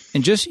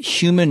 and just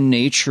human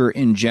nature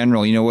in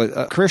general?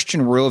 A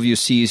Christian worldview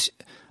sees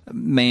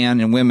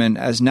man and women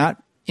as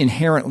not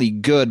inherently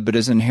good, but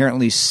as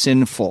inherently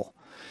sinful.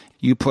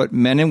 You put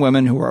men and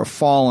women who are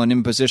fallen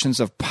in positions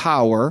of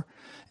power,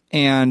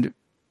 and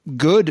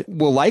good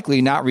will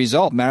likely not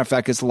result. Matter of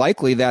fact, it's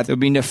likely that there'll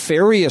be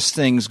nefarious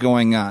things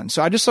going on.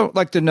 So I just would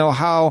like to know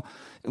how,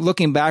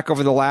 looking back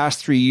over the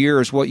last 3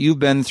 years, what you've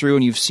been through,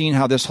 and you've seen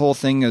how this whole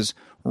thing has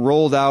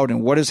rolled out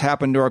and what has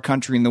happened to our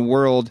country and the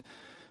world.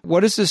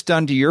 What has this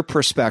done to your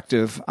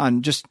perspective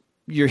on just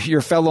your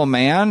fellow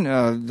man,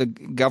 the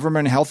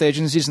government, health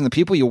agencies, and the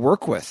people you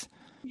work with?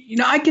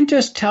 I can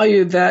just tell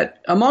you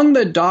that among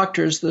the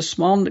doctors, the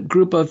small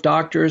group of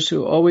doctors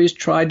who always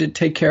tried to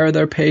take care of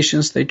their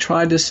patients, they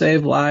tried to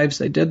save lives,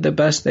 they did the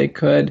best they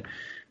could.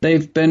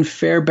 They've been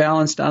fair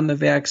balanced on the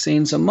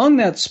vaccines. Among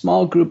that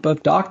small group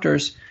of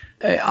doctors,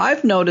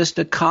 I've noticed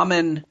a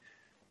common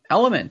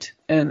element,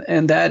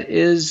 and that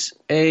is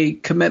a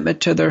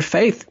commitment to their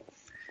faith.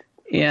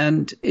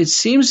 And it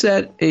seems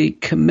that a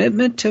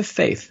commitment to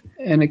faith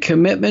and a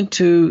commitment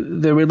to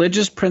the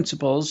religious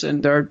principles,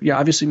 and there are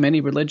obviously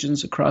many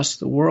religions across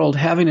the world,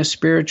 having a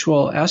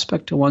spiritual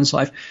aspect to one's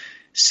life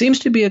seems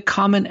to be a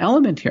common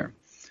element here.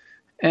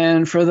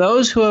 And for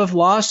those who have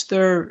lost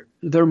their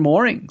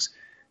moorings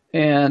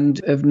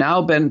and have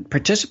now been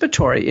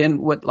participatory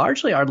in what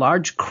largely are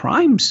large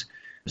crimes,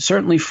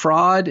 certainly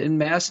fraud and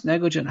mass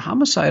negligent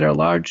homicide are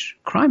large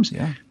crimes,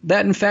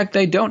 that in fact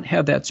they don't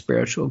have that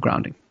spiritual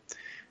grounding.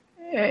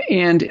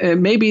 And it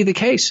may be the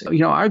case.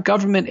 Our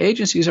government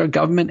agencies are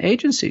government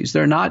agencies.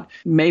 They're not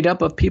made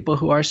up of people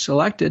who are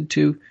selected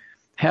to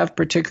have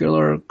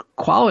particular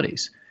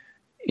qualities.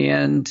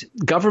 And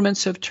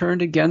governments have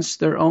turned against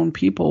their own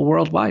people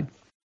worldwide.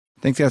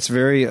 I think that's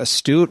very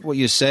astute what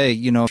you say.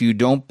 If you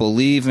don't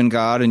believe in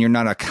God and you're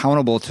not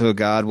accountable to a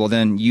God, well,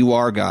 then you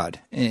are God.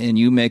 And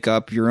you make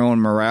up your own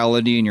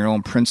morality and your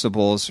own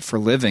principles for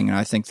living. And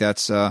I think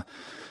that's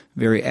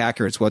very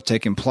accurate. It's what's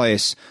taking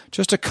place.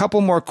 Just a couple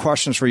more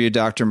questions for you,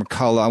 Dr.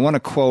 McCullough. I want to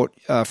quote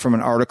from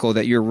an article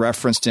that you're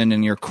referenced in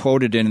and you're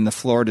quoted in the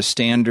Florida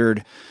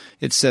Standard.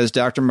 It says,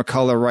 Dr.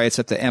 McCullough writes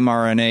that the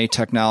mRNA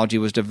technology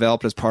was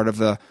developed as part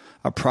of a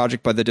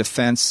project by the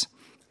Defense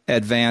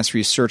Advanced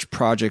Research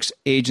Projects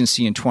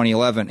Agency in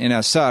 2011. And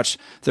as such,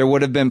 there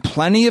would have been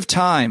plenty of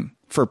time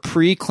for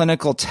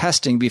preclinical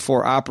testing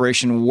before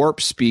Operation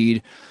Warp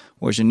Speed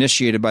was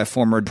initiated by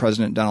former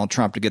President Donald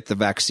Trump to get the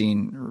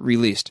vaccine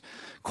released.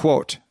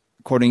 Quote,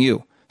 quoting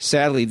you,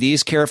 sadly,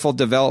 these careful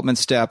development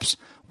steps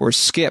were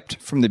skipped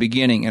from the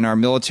beginning in our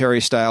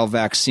military-style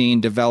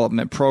vaccine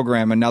development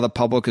program, and now the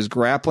public is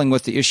grappling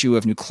with the issue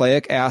of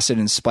nucleic acid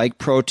and spike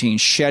protein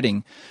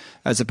shedding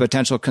as a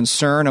potential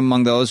concern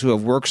among those who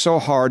have worked so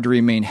hard to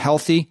remain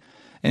healthy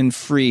and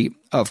free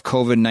of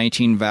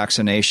COVID-19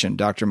 vaccination,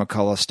 Dr.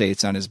 McCullough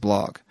states on his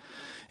blog.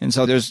 And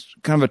so there's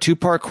kind of a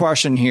two-part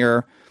question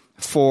here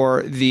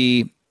for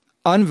the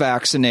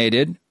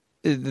unvaccinated,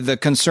 the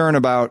concern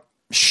about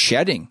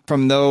shedding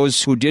from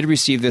those who did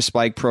receive this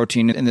spike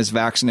protein in this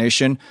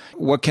vaccination.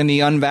 What can the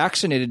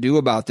unvaccinated do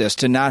about this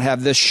to not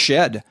have this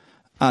shed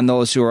on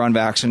those who are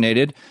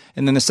unvaccinated?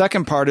 And then the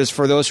second part is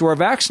for those who are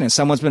vaccinated.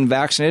 Someone's been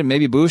vaccinated,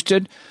 maybe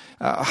boosted.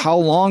 How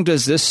long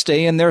does this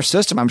stay in their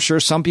system? I'm sure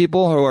some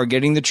people who are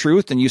getting the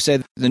truth, and you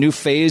said the new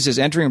phase is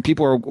entering and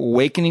people are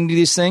awakening to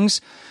these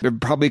things. They're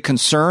probably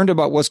concerned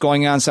about what's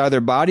going on inside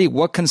their body.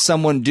 What can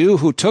someone do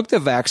who took the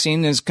vaccine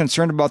and is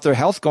concerned about their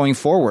health going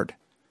forward?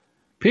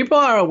 People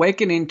are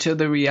awakening to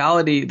the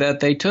reality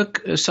that they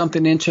took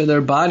something into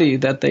their body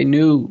that they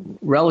knew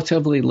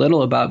relatively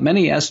little about.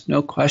 Many asked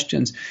no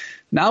questions.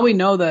 Now we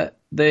know that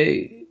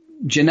the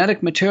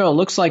genetic material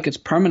looks like it's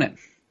permanent.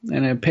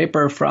 In a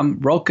paper from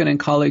Roken and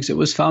colleagues, it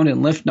was found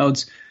in lymph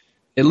nodes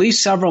at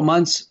least several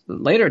months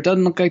later. It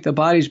doesn't look like the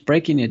body's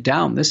breaking it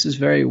down. This is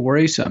very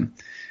worrisome.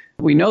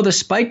 We know the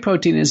spike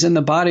protein is in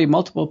the body,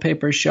 multiple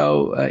papers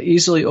show,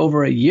 easily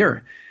over a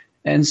year.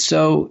 And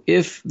so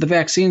if the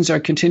vaccines are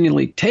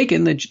continually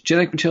taken, the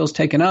genetic material is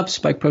taken up,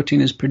 spike protein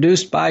is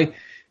produced by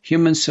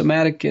human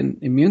somatic and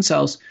immune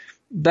cells,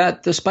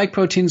 that the spike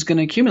protein is going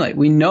to accumulate.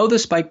 We know the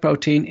spike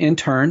protein in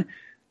turn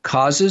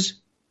causes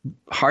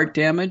heart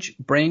damage,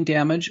 brain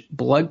damage,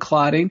 blood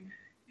clotting,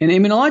 and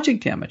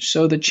immunologic damage.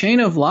 So the chain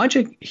of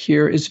logic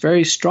here is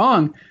very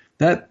strong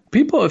that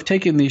people who have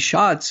taken these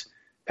shots,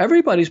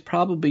 everybody's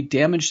probably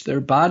damaged their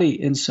body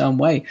in some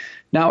way.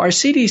 Now, our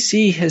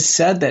CDC has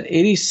said that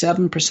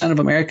 87% of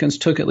Americans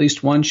took at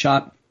least one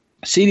shot.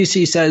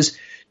 CDC says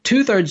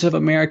 2/3 of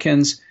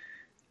Americans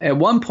at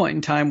one point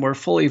in time were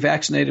fully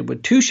vaccinated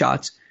with 2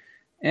 shots.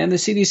 And the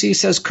CDC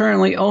says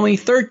currently only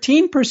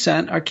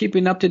 13% are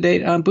keeping up to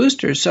date on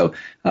boosters. So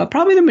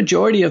probably the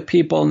majority of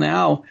people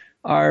now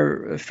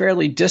are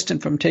fairly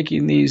distant from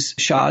taking these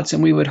shots.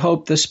 And we would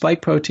hope the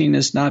spike protein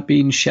is not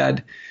being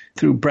shed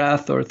through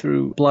breath or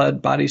through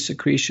blood, body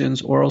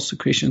secretions, oral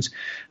secretions.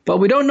 But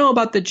we don't know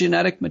about the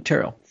genetic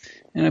material.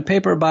 In a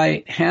paper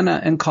by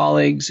Hanna and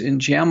colleagues in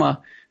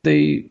JAMA,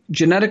 the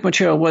genetic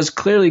material was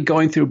clearly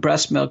going through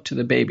breast milk to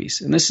the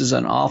babies. And this is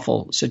an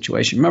awful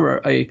situation.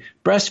 Remember, a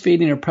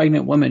breastfeeding or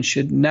pregnant woman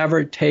should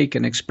never take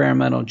an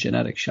experimental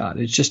genetic shot.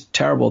 It's just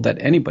terrible that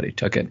anybody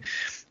took it.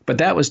 But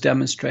that was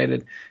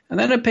demonstrated. And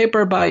then a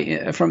paper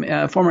from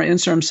former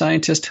INSERM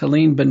scientist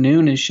Helene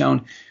Benoon has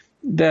shown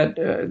that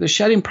the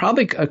shedding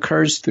probably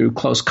occurs through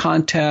close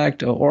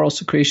contact, oral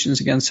secretions,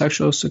 again,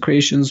 sexual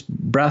secretions,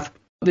 breath.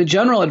 The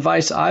general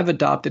advice I've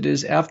adopted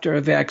is after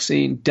a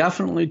vaccine,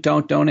 definitely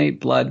don't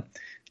donate blood.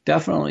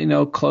 Definitely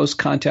no close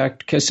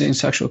contact, kissing,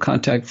 sexual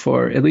contact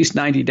for at least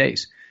 90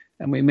 days.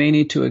 And we may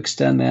need to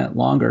extend that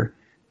longer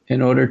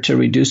in order to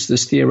reduce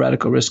this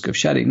theoretical risk of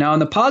shedding. Now, on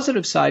the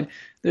positive side,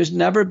 there's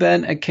never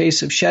been a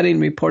case of shedding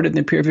reported in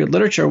the peer-reviewed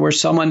literature where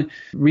someone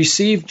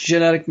received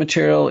genetic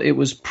material, it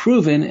was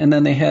proven, and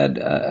then they had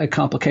a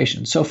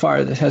complication. So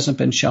far, this hasn't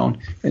been shown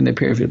in the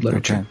peer-reviewed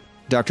literature. Okay.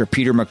 Dr.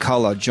 Peter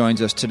McCullough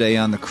joins us today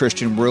on the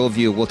Christian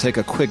Worldview. We'll take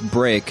a quick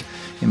break.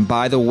 And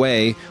by the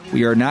way,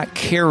 we are not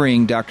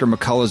carrying Dr.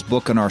 McCullough's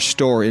book in our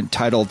store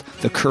entitled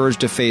The Courage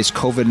to Face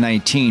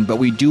COVID-19, but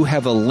we do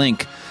have a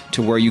link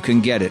to where you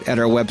can get it at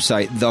our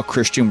website,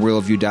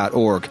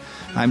 thechristianworldview.org.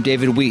 I'm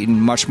David Wheaton.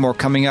 Much more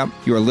coming up.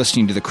 You are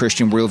listening to the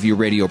Christian Worldview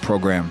radio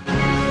program.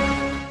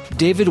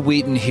 David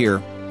Wheaton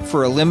here.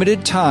 For a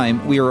limited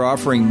time, we are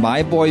offering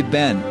My Boy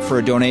Ben for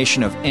a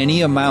donation of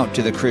any amount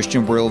to the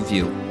Christian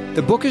Worldview.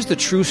 The book is the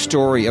true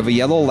story of a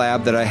yellow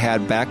lab that I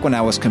had back when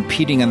I was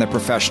competing on the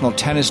professional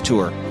tennis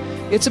tour.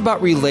 It's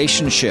about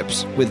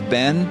relationships with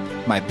Ben,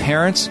 my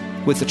parents,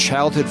 with a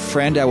childhood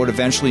friend I would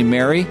eventually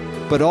marry,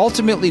 but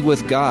ultimately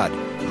with God,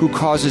 who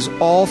causes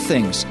all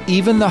things,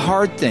 even the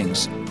hard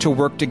things, to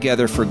work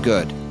together for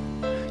good.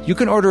 You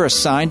can order a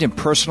signed and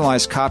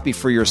personalized copy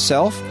for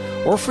yourself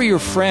or for your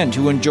friend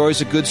who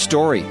enjoys a good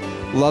story,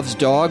 loves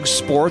dogs,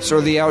 sports,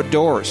 or the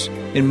outdoors,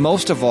 and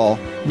most of all,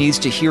 needs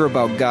to hear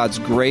about God's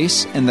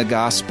grace and the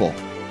gospel.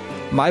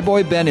 My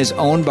Boy Ben is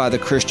owned by the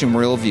Christian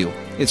Worldview.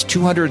 It's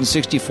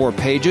 264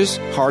 pages,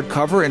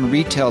 hardcover, and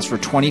retails for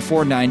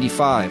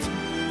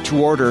 $24.95.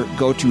 To order,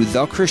 go to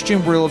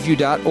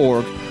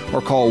thechristianworldview.org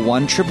or call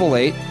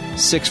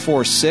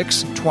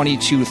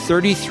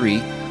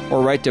 1-888-646-2233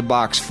 or write to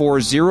Box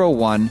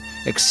 401,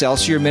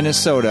 Excelsior,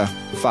 Minnesota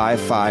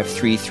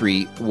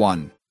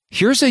 55331.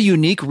 Here's a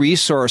unique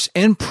resource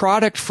and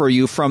product for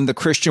you from the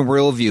Christian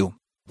Worldview.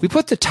 We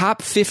put the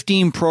top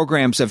 15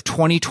 programs of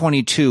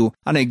 2022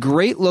 on a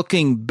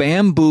great-looking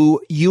bamboo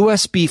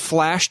USB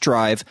flash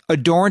drive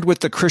adorned with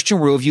the Christian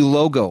Worldview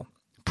logo.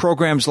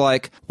 Programs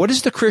like, What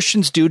is the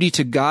Christian's Duty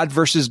to God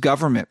versus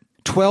Government?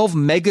 12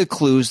 mega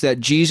clues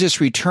that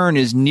Jesus' return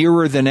is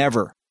nearer than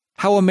ever.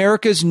 How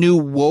America's new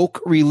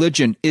woke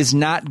religion is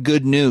not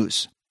good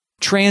news.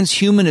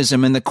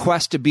 Transhumanism and the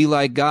quest to be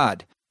like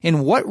God.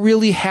 And what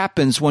really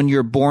happens when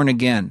you're born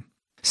again.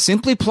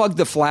 Simply plug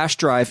the flash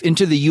drive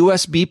into the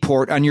USB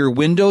port on your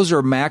Windows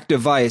or Mac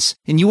device,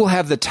 and you will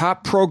have the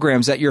top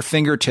programs at your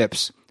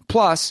fingertips.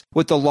 Plus,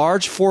 with the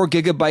large 4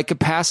 gigabyte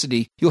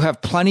capacity, you'll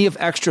have plenty of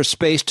extra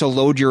space to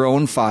load your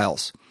own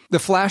files. The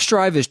flash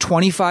drive is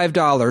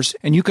 $25,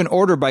 and you can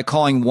order by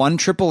calling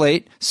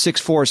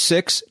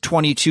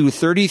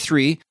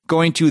 1-888-646-2233,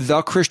 going to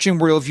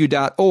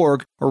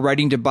thechristianworldview.org, or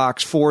writing to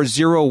Box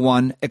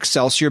 401,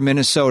 Excelsior,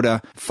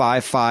 Minnesota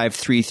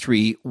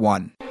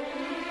 55331.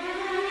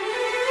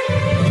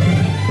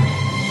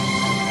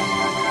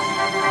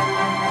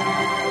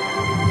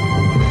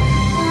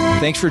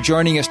 Thanks for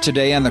joining us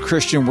today on the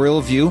Christian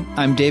Worldview.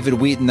 I'm David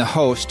Wheaton, the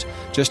host.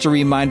 Just a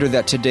reminder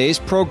that today's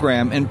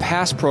program and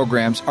past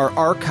programs are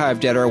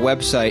archived at our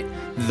website,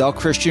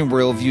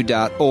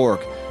 thechristianworldview.org.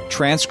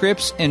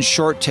 Transcripts and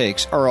short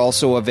takes are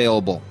also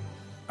available.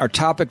 Our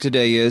topic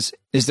today is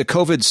the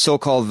COVID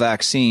so-called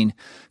vaccine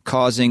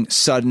causing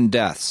sudden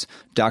deaths?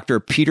 Dr.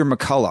 Peter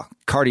McCullough,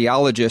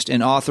 cardiologist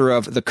and author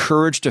of The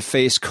Courage to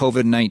Face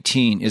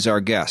COVID-19, is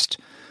our guest.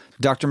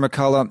 Dr.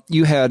 McCullough,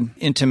 you had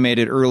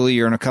intimated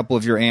earlier in a couple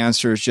of your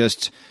answers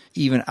just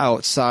even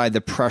outside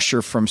the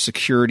pressure from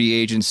security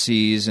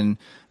agencies and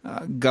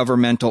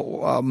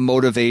governmental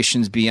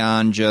motivations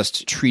beyond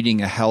just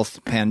treating a health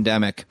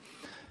pandemic.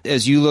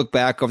 As you look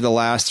back over the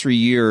last 3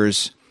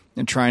 years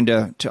and trying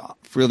to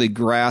really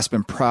grasp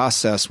and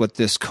process what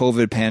this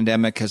COVID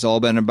pandemic has all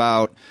been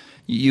about,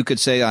 you could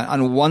say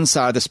on one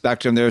side of the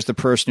spectrum, there's the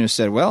person who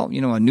said, well,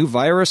 a new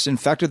virus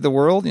infected the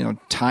world.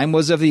 Time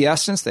was of the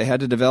essence. They had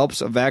to develop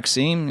a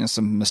vaccine.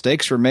 Some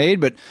mistakes were made,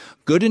 but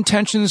good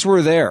intentions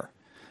were there.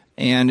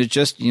 And it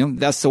just,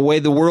 that's the way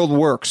the world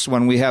works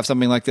when we have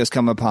something like this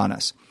come upon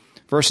us.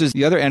 Versus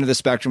the other end of the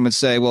spectrum would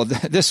say, well,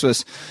 this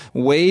was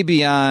way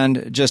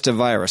beyond just a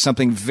virus.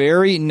 Something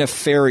very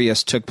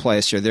nefarious took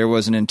place here. There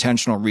was an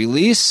intentional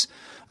release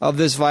of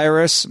this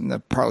virus,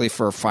 partly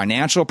for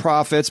financial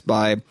profits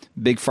by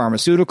big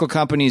pharmaceutical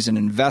companies and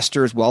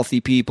investors, wealthy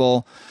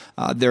people.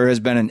 There has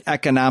been an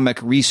economic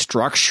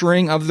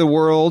restructuring of the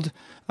world.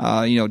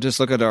 Just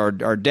look at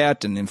our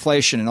debt and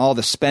inflation and all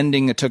the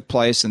spending that took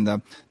place and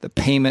the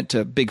payment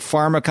to big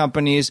pharma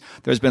companies.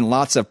 There's been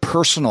lots of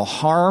personal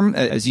harm,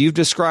 as you've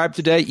described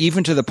today,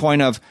 even to the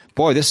point of,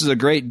 boy, this is a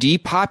great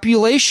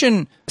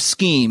depopulation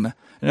scheme.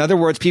 In other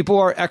words, people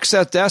are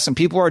excess deaths and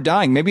people are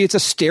dying. Maybe it's a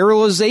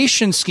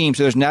sterilization scheme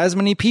so there's not as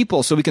many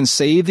people so we can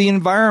save the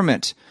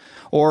environment.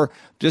 Or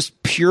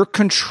just pure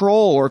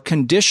control or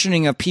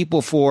conditioning of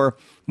people for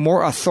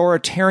more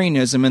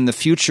authoritarianism in the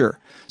future.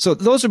 So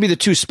those would be the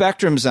two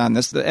spectrums on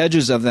this, the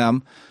edges of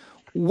them.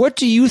 What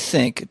do you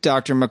think,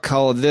 Dr.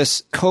 McCullough,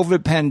 this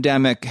COVID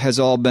pandemic has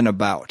all been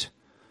about?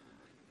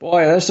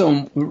 Boy, there's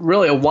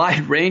really a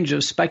wide range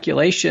of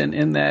speculation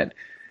in that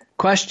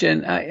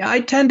question.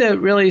 I tend to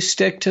really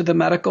stick to the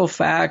medical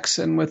facts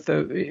and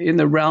in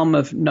the realm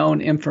of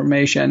known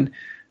information.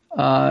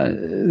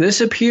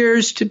 This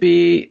appears to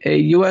be a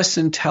U.S.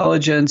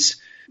 intelligence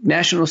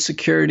national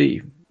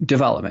security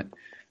development.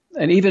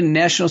 And even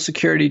national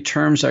security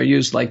terms are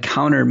used like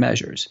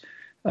countermeasures,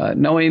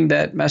 knowing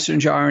that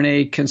messenger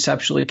RNA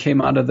conceptually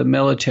came out of the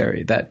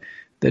military, that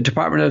The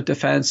Department of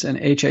Defense and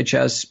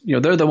HHS,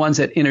 they're the ones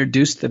that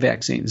introduced the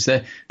vaccines.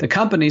 The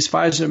companies,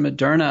 Pfizer,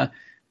 Moderna,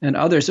 and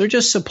others, they're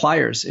just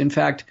suppliers. In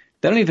fact,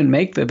 they don't even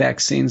make the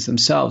vaccines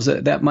themselves.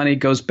 That money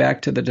goes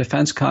back to the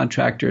defense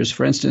contractors.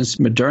 For instance,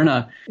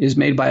 Moderna is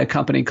made by a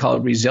company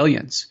called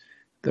Resilience.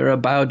 They're a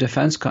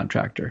biodefense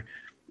contractor.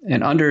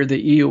 And under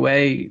the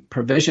EUA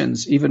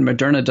provisions, even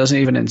Moderna doesn't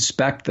even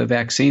inspect the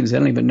vaccines. They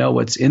don't even know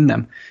what's in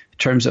them in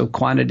terms of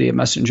quantity of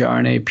messenger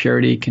RNA,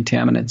 purity,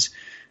 contaminants.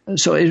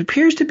 So it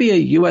appears to be a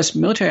U.S.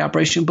 military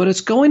operation, but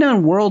it's going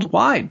on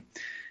worldwide.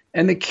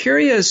 And the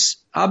curious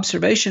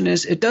observation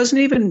is it doesn't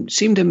even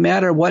seem to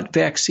matter what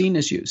vaccine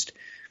is used.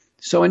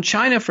 So in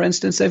China, for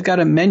instance, they've got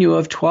a menu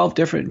of 12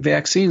 different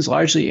vaccines,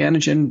 largely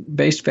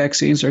antigen-based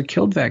vaccines or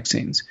killed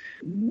vaccines.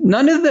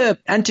 None of the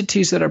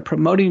entities that are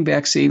promoting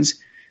vaccines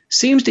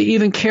seems to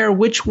even care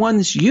which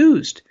one's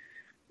used.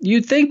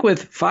 You'd think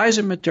with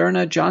Pfizer,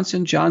 Moderna,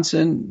 Johnson &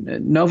 Johnson,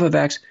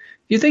 Novavax,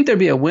 you think there'd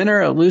be a winner,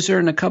 a loser,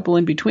 and a couple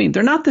in between.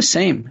 They're not the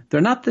same. They're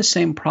not the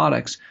same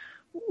products.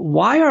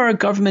 Why are our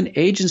government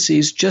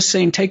agencies just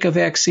saying take a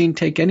vaccine,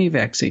 take any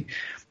vaccine?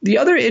 The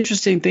other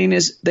interesting thing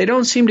is they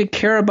don't seem to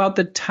care about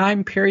the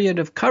time period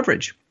of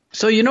coverage.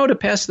 So to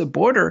pass the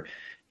border,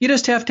 you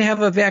just have to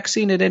have a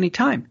vaccine at any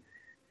time.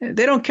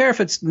 They don't care if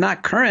it's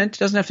not current. It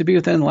doesn't have to be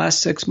within the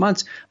last 6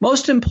 months.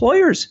 Most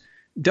employers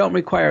don't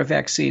require a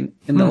vaccine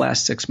in the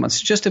last 6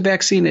 months, just a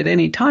vaccine at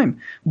any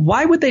time.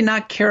 Why would they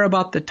not care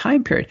about the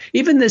time period?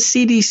 Even the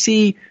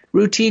CDC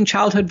routine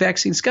childhood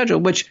vaccine schedule,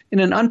 which in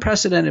an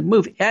unprecedented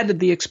move added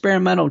the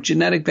experimental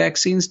genetic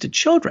vaccines to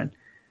children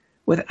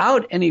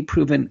without any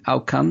proven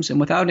outcomes and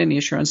without any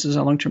assurances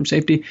on long-term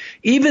safety,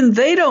 even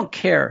they don't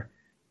care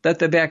that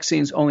the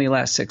vaccines only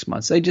last 6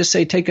 months. They just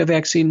say take a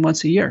vaccine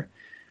once a year.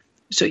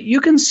 So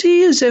you can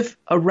see as if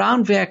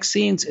around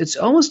vaccines, it's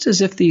almost as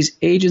if these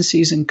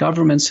agencies and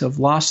governments have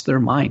lost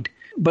their mind.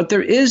 But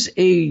there is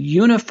a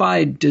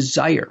unified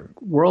desire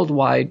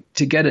worldwide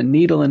to get a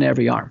needle in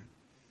every arm.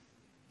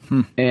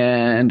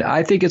 And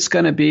I think it's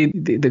going to be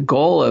the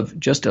goal of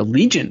just a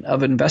legion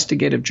of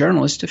investigative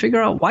journalists to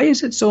figure out why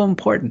is it so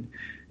important.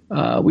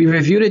 We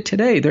reviewed it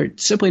today. They're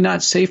simply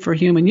not safe for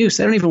human use.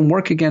 They don't even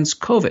work against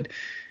COVID.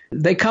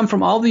 They come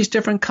from all these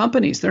different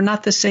companies. They're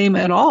not the same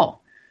at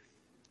all.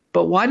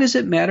 But why does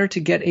it matter to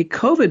get a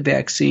COVID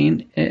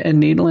vaccine, a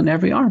needle in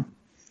every arm?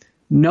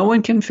 No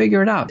one can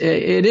figure it out.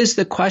 It is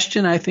the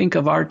question, I think,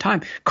 of our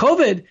time.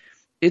 COVID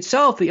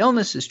itself, the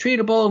illness is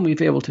treatable and we've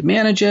been able to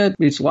manage it.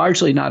 It's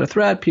largely not a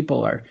threat.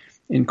 People are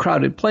in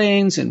crowded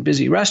planes and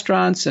busy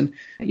restaurants. And,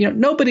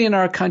 nobody in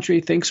our country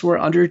thinks we're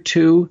under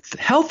two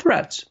health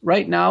threats.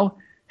 Right now,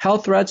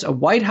 health threats, a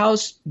White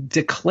House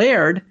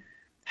declared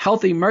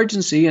health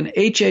emergency and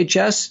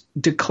HHS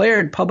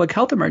declared public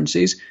health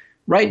emergencies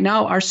right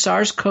now are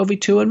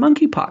SARS-CoV-2 and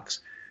monkeypox.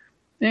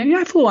 And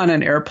I flew on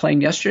an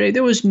airplane yesterday.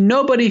 There was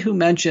nobody who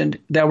mentioned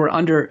that we're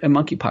under a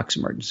monkeypox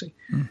emergency.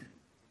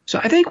 So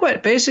I think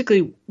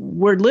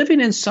we're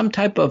living in some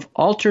type of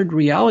altered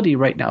reality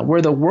right now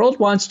where the world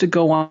wants to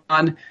go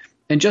on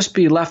and just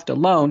be left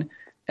alone,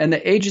 and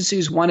the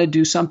agencies want to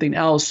do something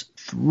else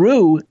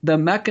through the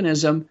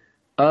mechanism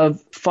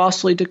of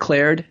falsely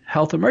declared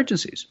health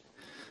emergencies.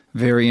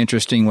 Very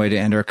interesting way to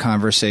end our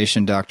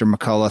conversation, Dr.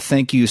 McCullough.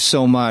 Thank you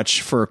so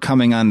much for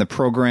coming on the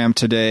program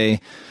today,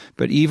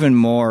 but even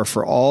more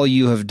for all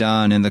you have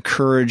done and the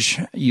courage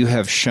you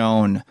have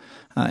shown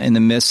in the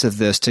midst of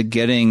this to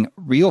getting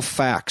real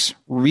facts,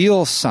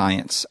 real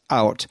science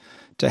out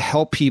to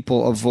help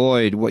people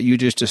avoid what you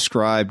just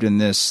described in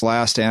this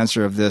last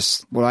answer of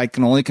this, what I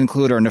can only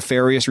conclude are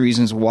nefarious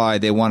reasons why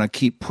they want to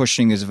keep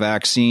pushing this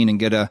vaccine and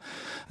get a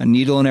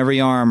needle in every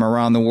arm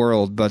around the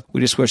world. But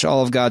we just wish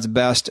all of God's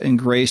best and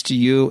grace to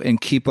you and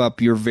keep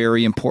up your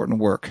very important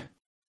work.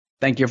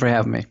 Thank you for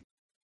having me.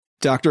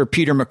 Dr.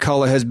 Peter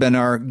McCullough has been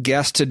our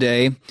guest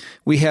today.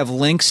 We have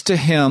links to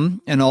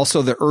him and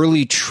also the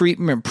early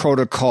treatment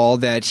protocol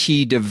that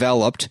he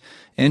developed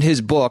in his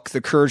book,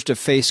 The Courage to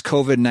Face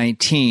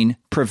COVID-19,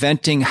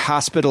 Preventing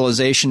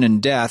Hospitalization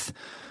and Death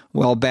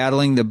While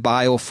Battling the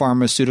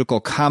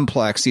Biopharmaceutical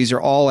Complex. These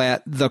are all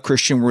at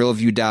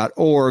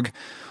thechristianworldview.org.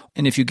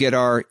 And if you get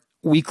our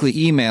weekly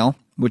email,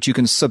 which you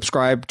can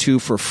subscribe to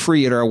for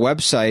free at our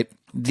website,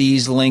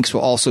 these links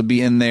will also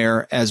be in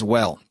there as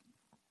well.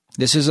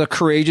 This is a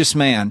courageous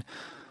man,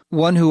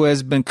 one who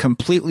has been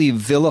completely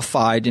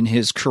vilified in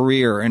his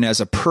career and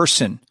as a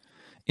person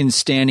in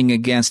standing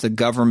against the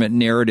government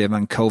narrative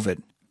on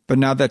COVID. But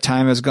now that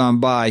time has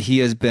gone by, he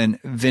has been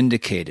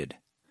vindicated.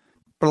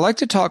 But I'd like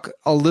to talk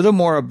a little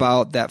more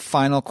about that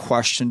final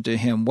question to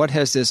him. What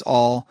has this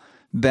all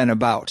been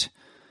about?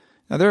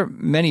 Now, there are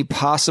many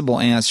possible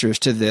answers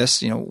to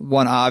this.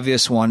 One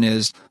obvious one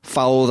is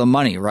follow the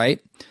money, right?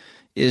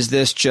 Is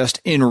this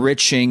just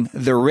enriching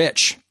the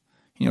rich?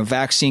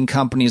 Vaccine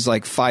companies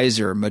like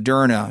Pfizer,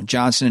 Moderna,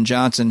 Johnson &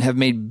 Johnson have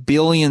made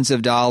billions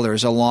of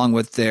dollars along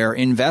with their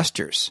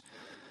investors.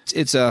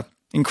 It's an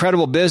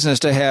incredible business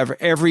to have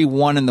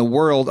everyone in the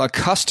world a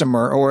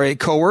customer or a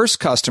coerced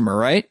customer,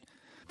 right?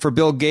 For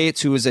Bill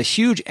Gates, who is a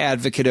huge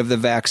advocate of the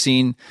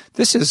vaccine,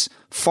 this is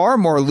far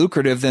more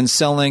lucrative than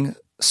selling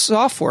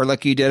software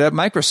like you did at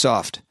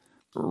Microsoft.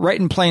 Right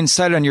in plain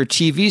sight on your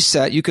TV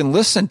set, you can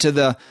listen to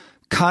the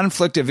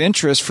conflict of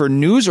interest for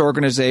news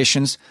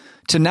organizations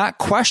to not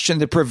question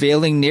the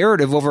prevailing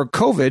narrative over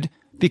COVID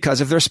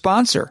because of their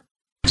sponsor.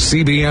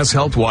 CBS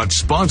Health Watch,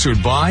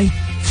 sponsored by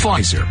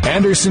Pfizer.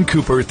 Anderson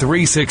Cooper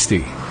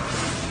 360.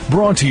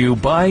 Brought to you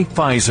by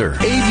Pfizer.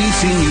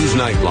 ABC News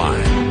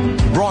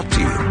Nightline. Brought to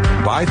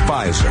you by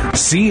Pfizer.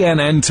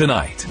 CNN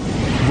Tonight.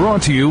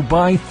 Brought to you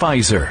by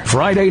Pfizer.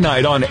 Friday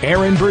night on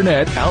Aaron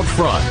Burnett Out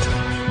Front.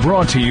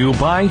 Brought to you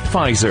by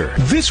Pfizer.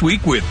 This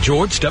Week with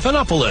George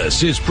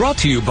Stephanopoulos is brought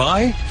to you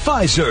by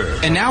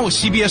Pfizer. And now a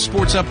CBS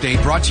Sports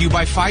Update brought to you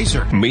by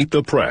Pfizer. Meet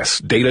the Press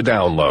Data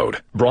Download.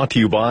 Brought to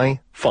you by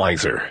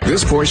Pfizer.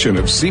 This portion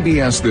of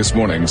CBS This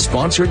Morning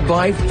sponsored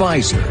by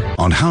Pfizer.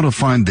 On how to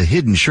find the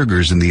hidden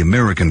sugars in the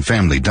American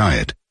family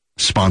diet.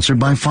 Sponsored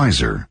by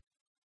Pfizer.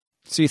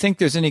 So you think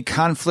there's any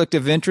conflict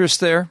of interest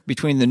there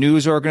between the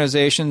news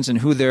organizations and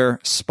who their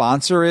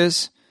sponsor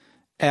is?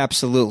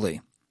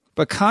 Absolutely.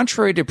 But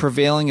contrary to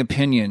prevailing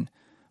opinion,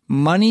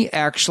 money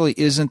actually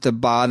isn't the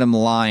bottom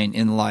line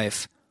in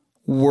life.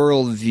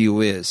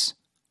 Worldview is.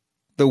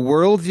 The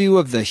worldview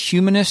of the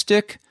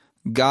humanistic,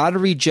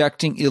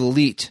 God-rejecting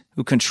elite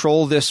who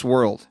control this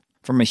world,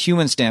 from a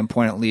human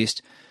standpoint at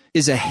least,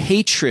 is a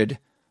hatred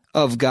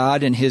of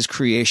God and his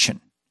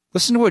creation.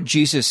 Listen to what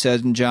Jesus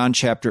said in John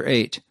chapter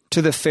 8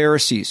 to the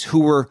Pharisees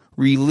who were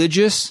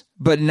religious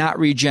but not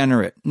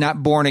regenerate,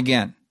 not born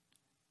again.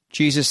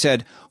 Jesus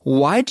said,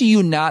 "Why do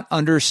you not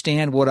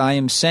understand what I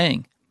am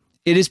saying?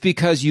 It is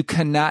because you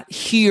cannot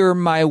hear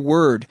my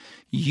word.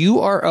 You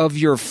are of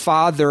your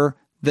father,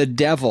 the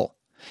devil,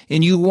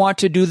 and you want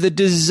to do the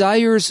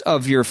desires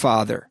of your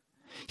father.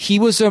 He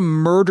was a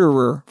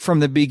murderer from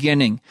the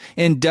beginning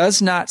and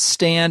does not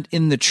stand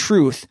in the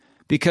truth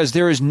because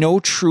there is no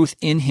truth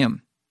in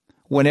him.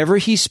 Whenever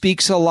he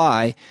speaks a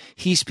lie,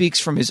 he speaks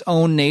from his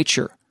own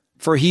nature,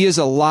 for he is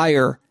a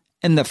liar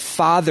and the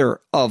father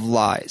of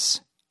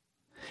lies."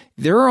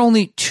 There are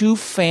only two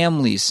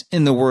families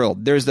in the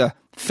world. There's the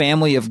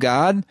family of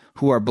God,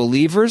 who are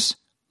believers,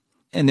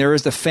 and there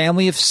is the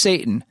family of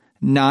Satan,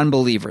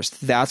 non-believers.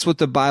 That's what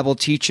the Bible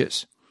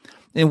teaches.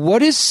 And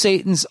what is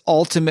Satan's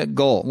ultimate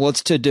goal? Well,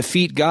 it's to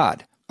defeat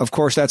God. Of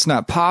course, that's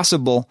not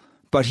possible,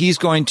 but he's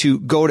going to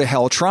go to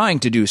hell trying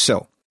to do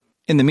so.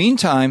 In the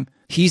meantime,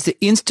 he's the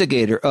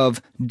instigator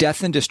of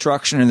death and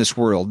destruction in this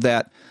world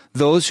that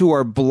those who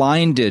are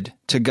blinded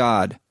to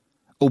God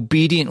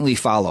obediently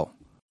follow.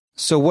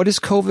 So what is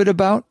COVID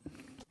about?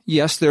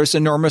 Yes, there's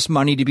enormous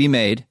money to be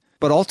made,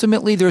 but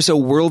ultimately there's a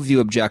worldview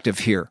objective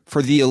here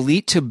for the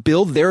elite to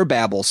build their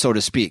Babel, so to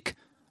speak,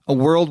 a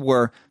world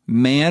where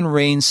man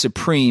reigns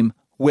supreme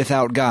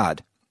without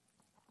God.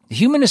 The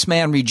humanist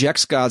man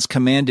rejects God's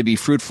command to be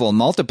fruitful and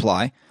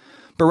multiply,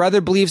 but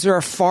rather believes there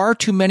are far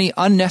too many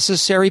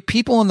unnecessary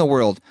people in the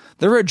world.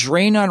 They're a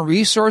drain on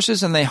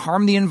resources and they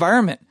harm the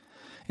environment.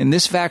 And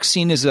this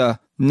vaccine is a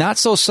not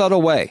so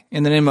subtle way,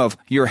 in the name of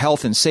your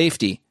health and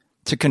safety,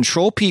 to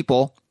control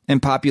people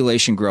and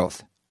population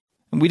growth.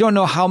 And we don't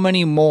know how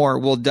many more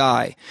will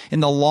die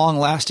in the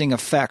long-lasting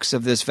effects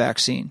of this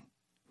vaccine.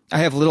 I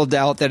have little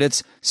doubt that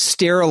it's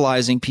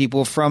sterilizing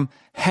people from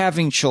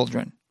having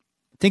children.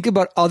 Think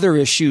about other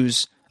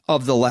issues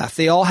of the left.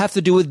 They all have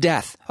to do with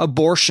death.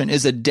 Abortion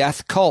is a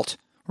death cult.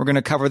 We're going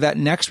to cover that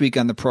next week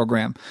on the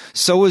program.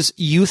 So is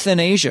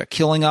euthanasia,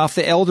 killing off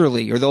the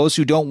elderly or those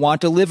who don't want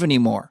to live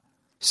anymore.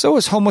 So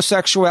is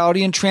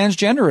homosexuality and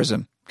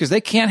transgenderism, because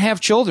they can't have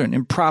children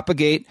and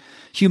propagate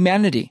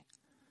humanity.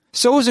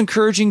 So is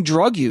encouraging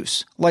drug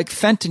use, like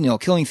fentanyl,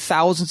 killing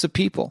thousands of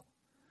people.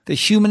 The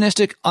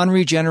humanistic,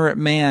 unregenerate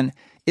man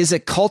is a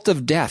cult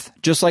of death,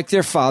 just like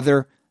their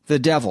father, the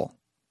devil.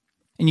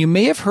 And you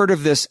may have heard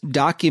of this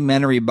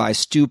documentary by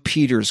Stu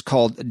Peters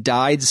called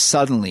Died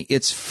Suddenly.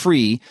 It's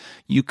free.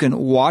 You can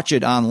watch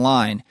it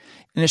online.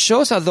 And it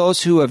shows how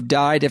those who have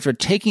died after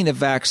taking the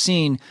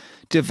vaccine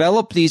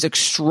develop these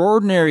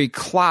extraordinary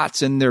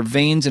clots in their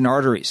veins and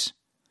arteries.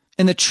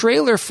 And the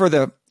trailer for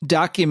the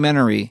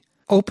documentary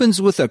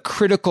opens with a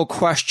critical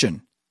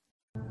question.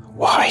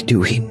 Why do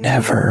we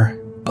never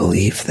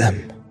believe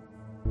them?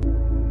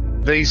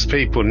 These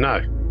people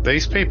know.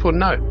 These people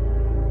know.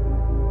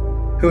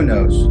 Who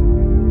knows?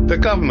 The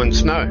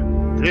governments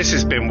know. This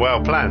has been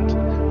well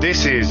planned.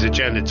 This is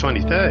Agenda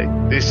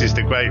 2030. This is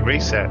the Great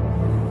Reset.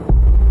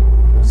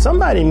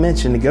 Somebody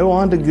mentioned to go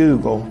onto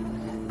Google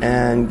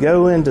and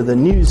go into the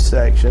news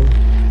section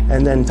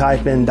and then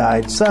type in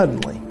 "died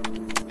suddenly."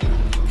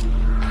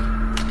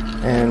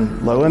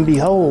 And lo and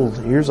behold,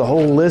 here's a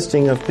whole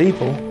listing of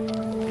people,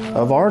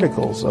 of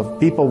articles, of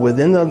people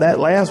within that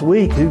last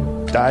week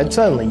who died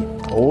suddenly.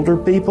 Older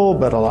people,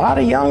 but a lot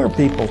of younger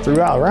people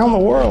around the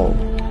world.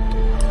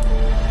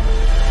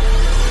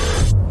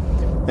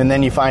 And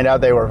then you find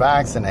out they were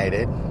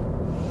vaccinated.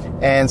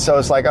 And so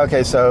it's like,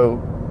 okay, so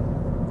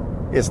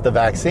it's the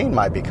vaccine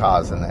might be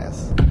causing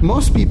this.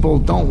 Most people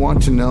don't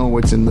want to know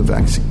what's in the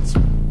vaccines.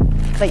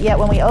 But yet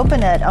when we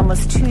open it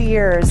almost 2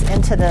 years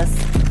into this,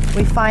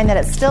 we find that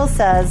it still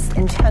says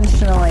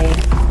intentionally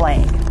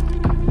playing.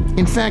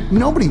 In fact,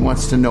 nobody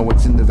wants to know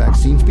what's in the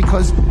vaccines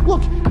because,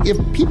 look, if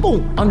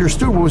people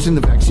understood what was in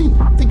the vaccine,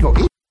 they'd go,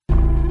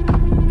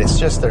 it's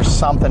just there's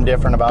something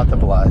different about the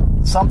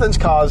blood. Something's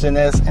causing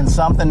this, and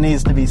something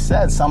needs to be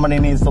said. Somebody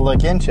needs to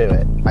look into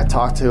it. I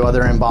talked to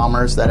other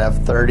embalmers that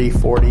have 30,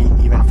 40,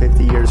 even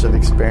 50 years of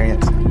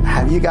experience.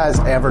 Have you guys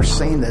ever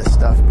seen this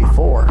stuff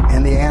before?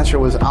 And the answer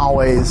was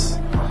always,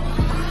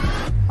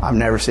 I've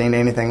never seen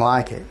anything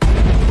like it.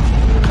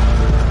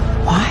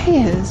 Why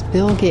is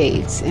Bill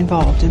Gates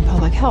involved in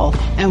public health?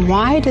 And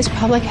why does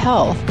public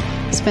health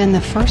spend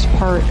the first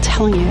part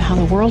telling you how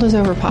the world is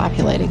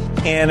overpopulating?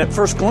 And at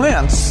first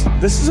glance,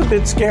 this is a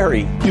bit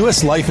scary.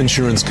 U.S. life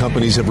insurance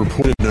companies have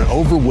reported an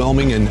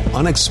overwhelming and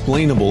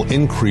unexplainable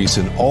increase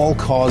in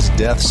all-cause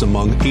deaths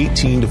among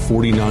 18 to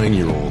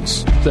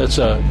 49-year-olds. That's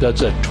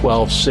a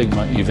 12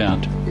 sigma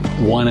event.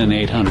 1 in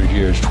 800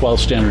 years, 12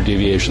 standard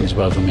deviations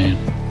above the mean.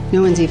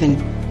 No one's even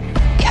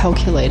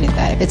calculated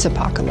that. It's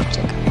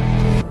apocalyptic.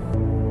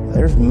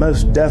 There's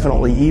most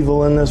definitely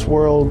evil in this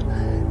world,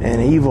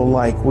 and evil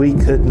like we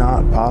could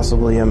not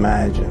possibly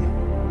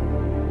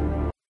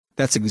imagine.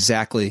 That's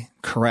exactly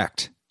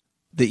correct.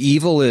 The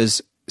evil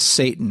is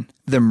Satan,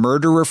 the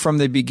murderer from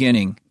the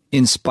beginning,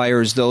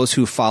 inspires those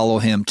who follow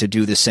him to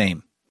do the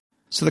same.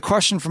 So the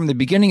question from the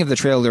beginning of the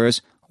trailer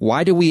is,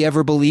 why do we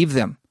ever believe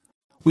them?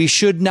 We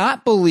should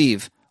not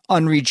believe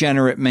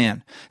unregenerate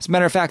man. As a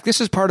matter of fact, this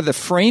is part of the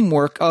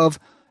framework of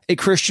a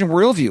Christian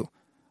worldview.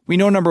 We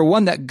know, number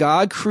one, that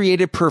God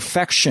created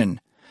perfection,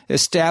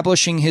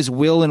 establishing his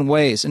will and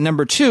ways. And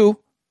number two,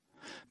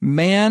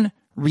 man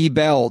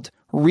rebelled,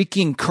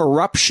 wreaking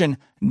corruption,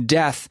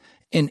 death,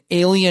 and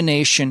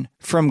alienation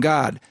from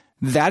God.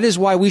 That is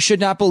why we should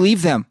not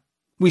believe them.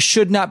 We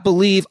should not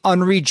believe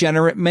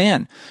unregenerate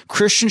man.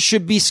 Christians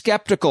should be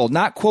skeptical,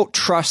 not, quote,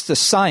 trust the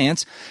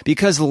science,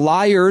 because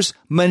liars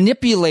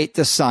manipulate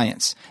the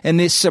science and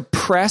they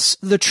suppress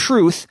the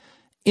truth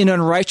in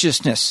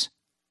unrighteousness.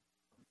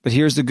 But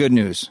here's the good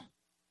news.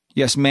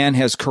 Yes, man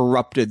has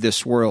corrupted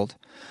this world,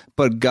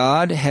 but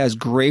God has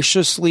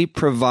graciously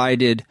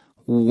provided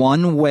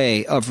one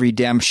way of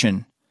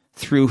redemption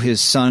through his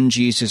Son,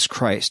 Jesus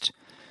Christ.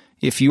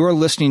 If you are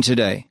listening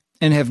today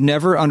and have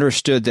never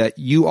understood that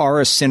you are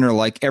a sinner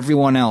like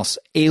everyone else,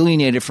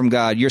 alienated from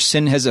God, your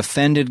sin has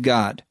offended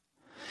God,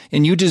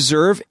 and you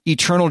deserve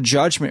eternal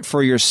judgment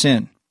for your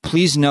sin,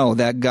 please know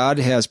that God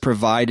has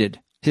provided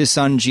his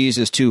Son,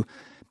 Jesus, to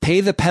pay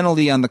the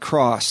penalty on the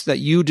cross that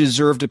you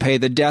deserve to pay,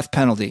 the death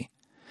penalty.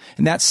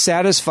 And that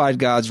satisfied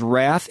God's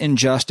wrath and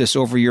justice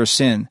over your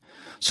sin,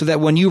 so that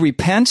when you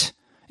repent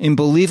and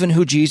believe in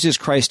who Jesus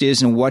Christ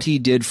is and what he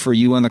did for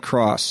you on the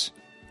cross,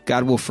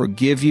 God will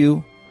forgive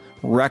you,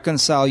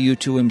 reconcile you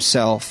to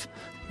himself,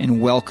 and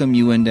welcome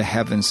you into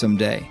heaven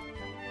someday.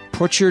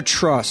 Put your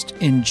trust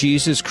in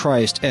Jesus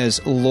Christ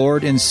as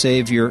Lord and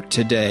Savior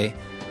today.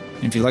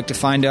 And if you'd like to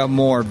find out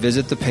more,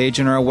 visit the page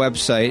on our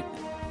website,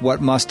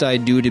 What Must I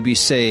Do to Be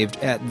Saved,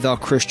 at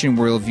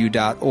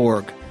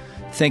thechristianworldview.org.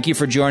 Thank you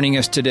for joining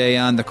us today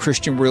on the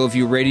Christian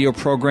Worldview radio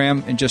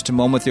program. In just a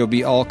moment, there will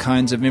be all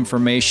kinds of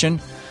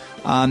information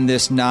on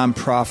this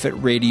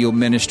nonprofit radio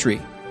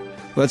ministry.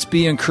 Let's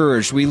be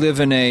encouraged. We live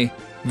in a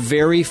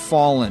very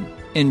fallen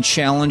and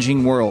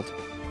challenging world,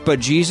 but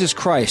Jesus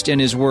Christ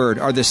and his word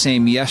are the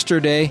same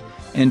yesterday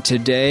and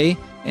today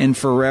and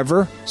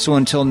forever. So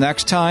until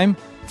next time,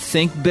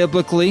 think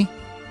biblically,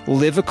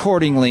 live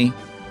accordingly,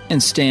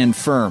 and stand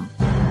firm.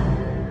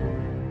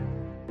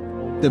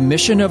 The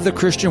mission of the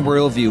Christian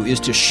Worldview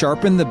is to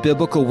sharpen the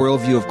biblical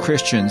worldview of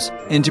Christians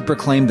and to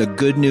proclaim the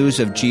good news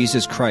of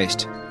Jesus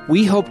Christ.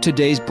 We hope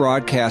today's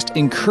broadcast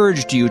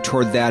encouraged you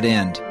toward that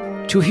end.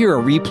 To hear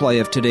a replay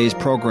of today's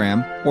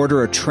program,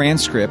 order a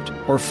transcript,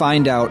 or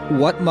find out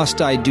what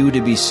must I do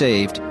to be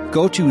saved,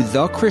 go to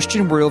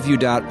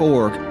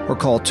thechristianworldview.org or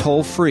call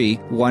toll-free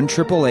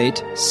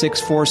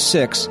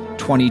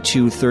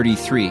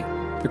 1-888-646-2233.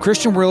 The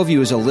Christian Worldview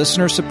is a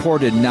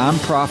listener-supported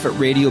nonprofit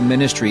radio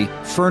ministry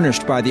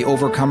furnished by the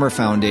Overcomer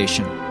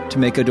Foundation. To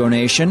make a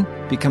donation,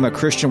 become a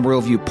Christian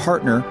Worldview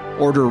partner,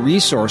 order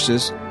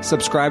resources,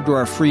 subscribe to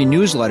our free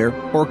newsletter,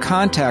 or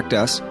contact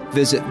us,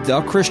 visit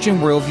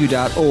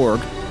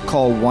thechristianworldview.org,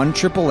 call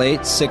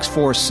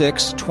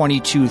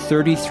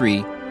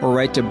 1-888-646-2233, or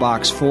write to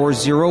Box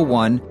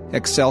 401,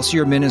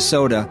 Excelsior,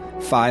 Minnesota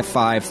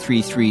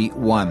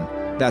 55331.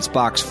 That's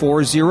Box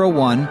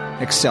 401,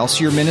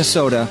 Excelsior,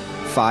 Minnesota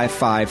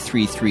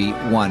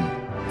 55331.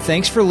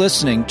 Thanks for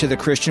listening to the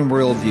Christian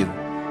Worldview.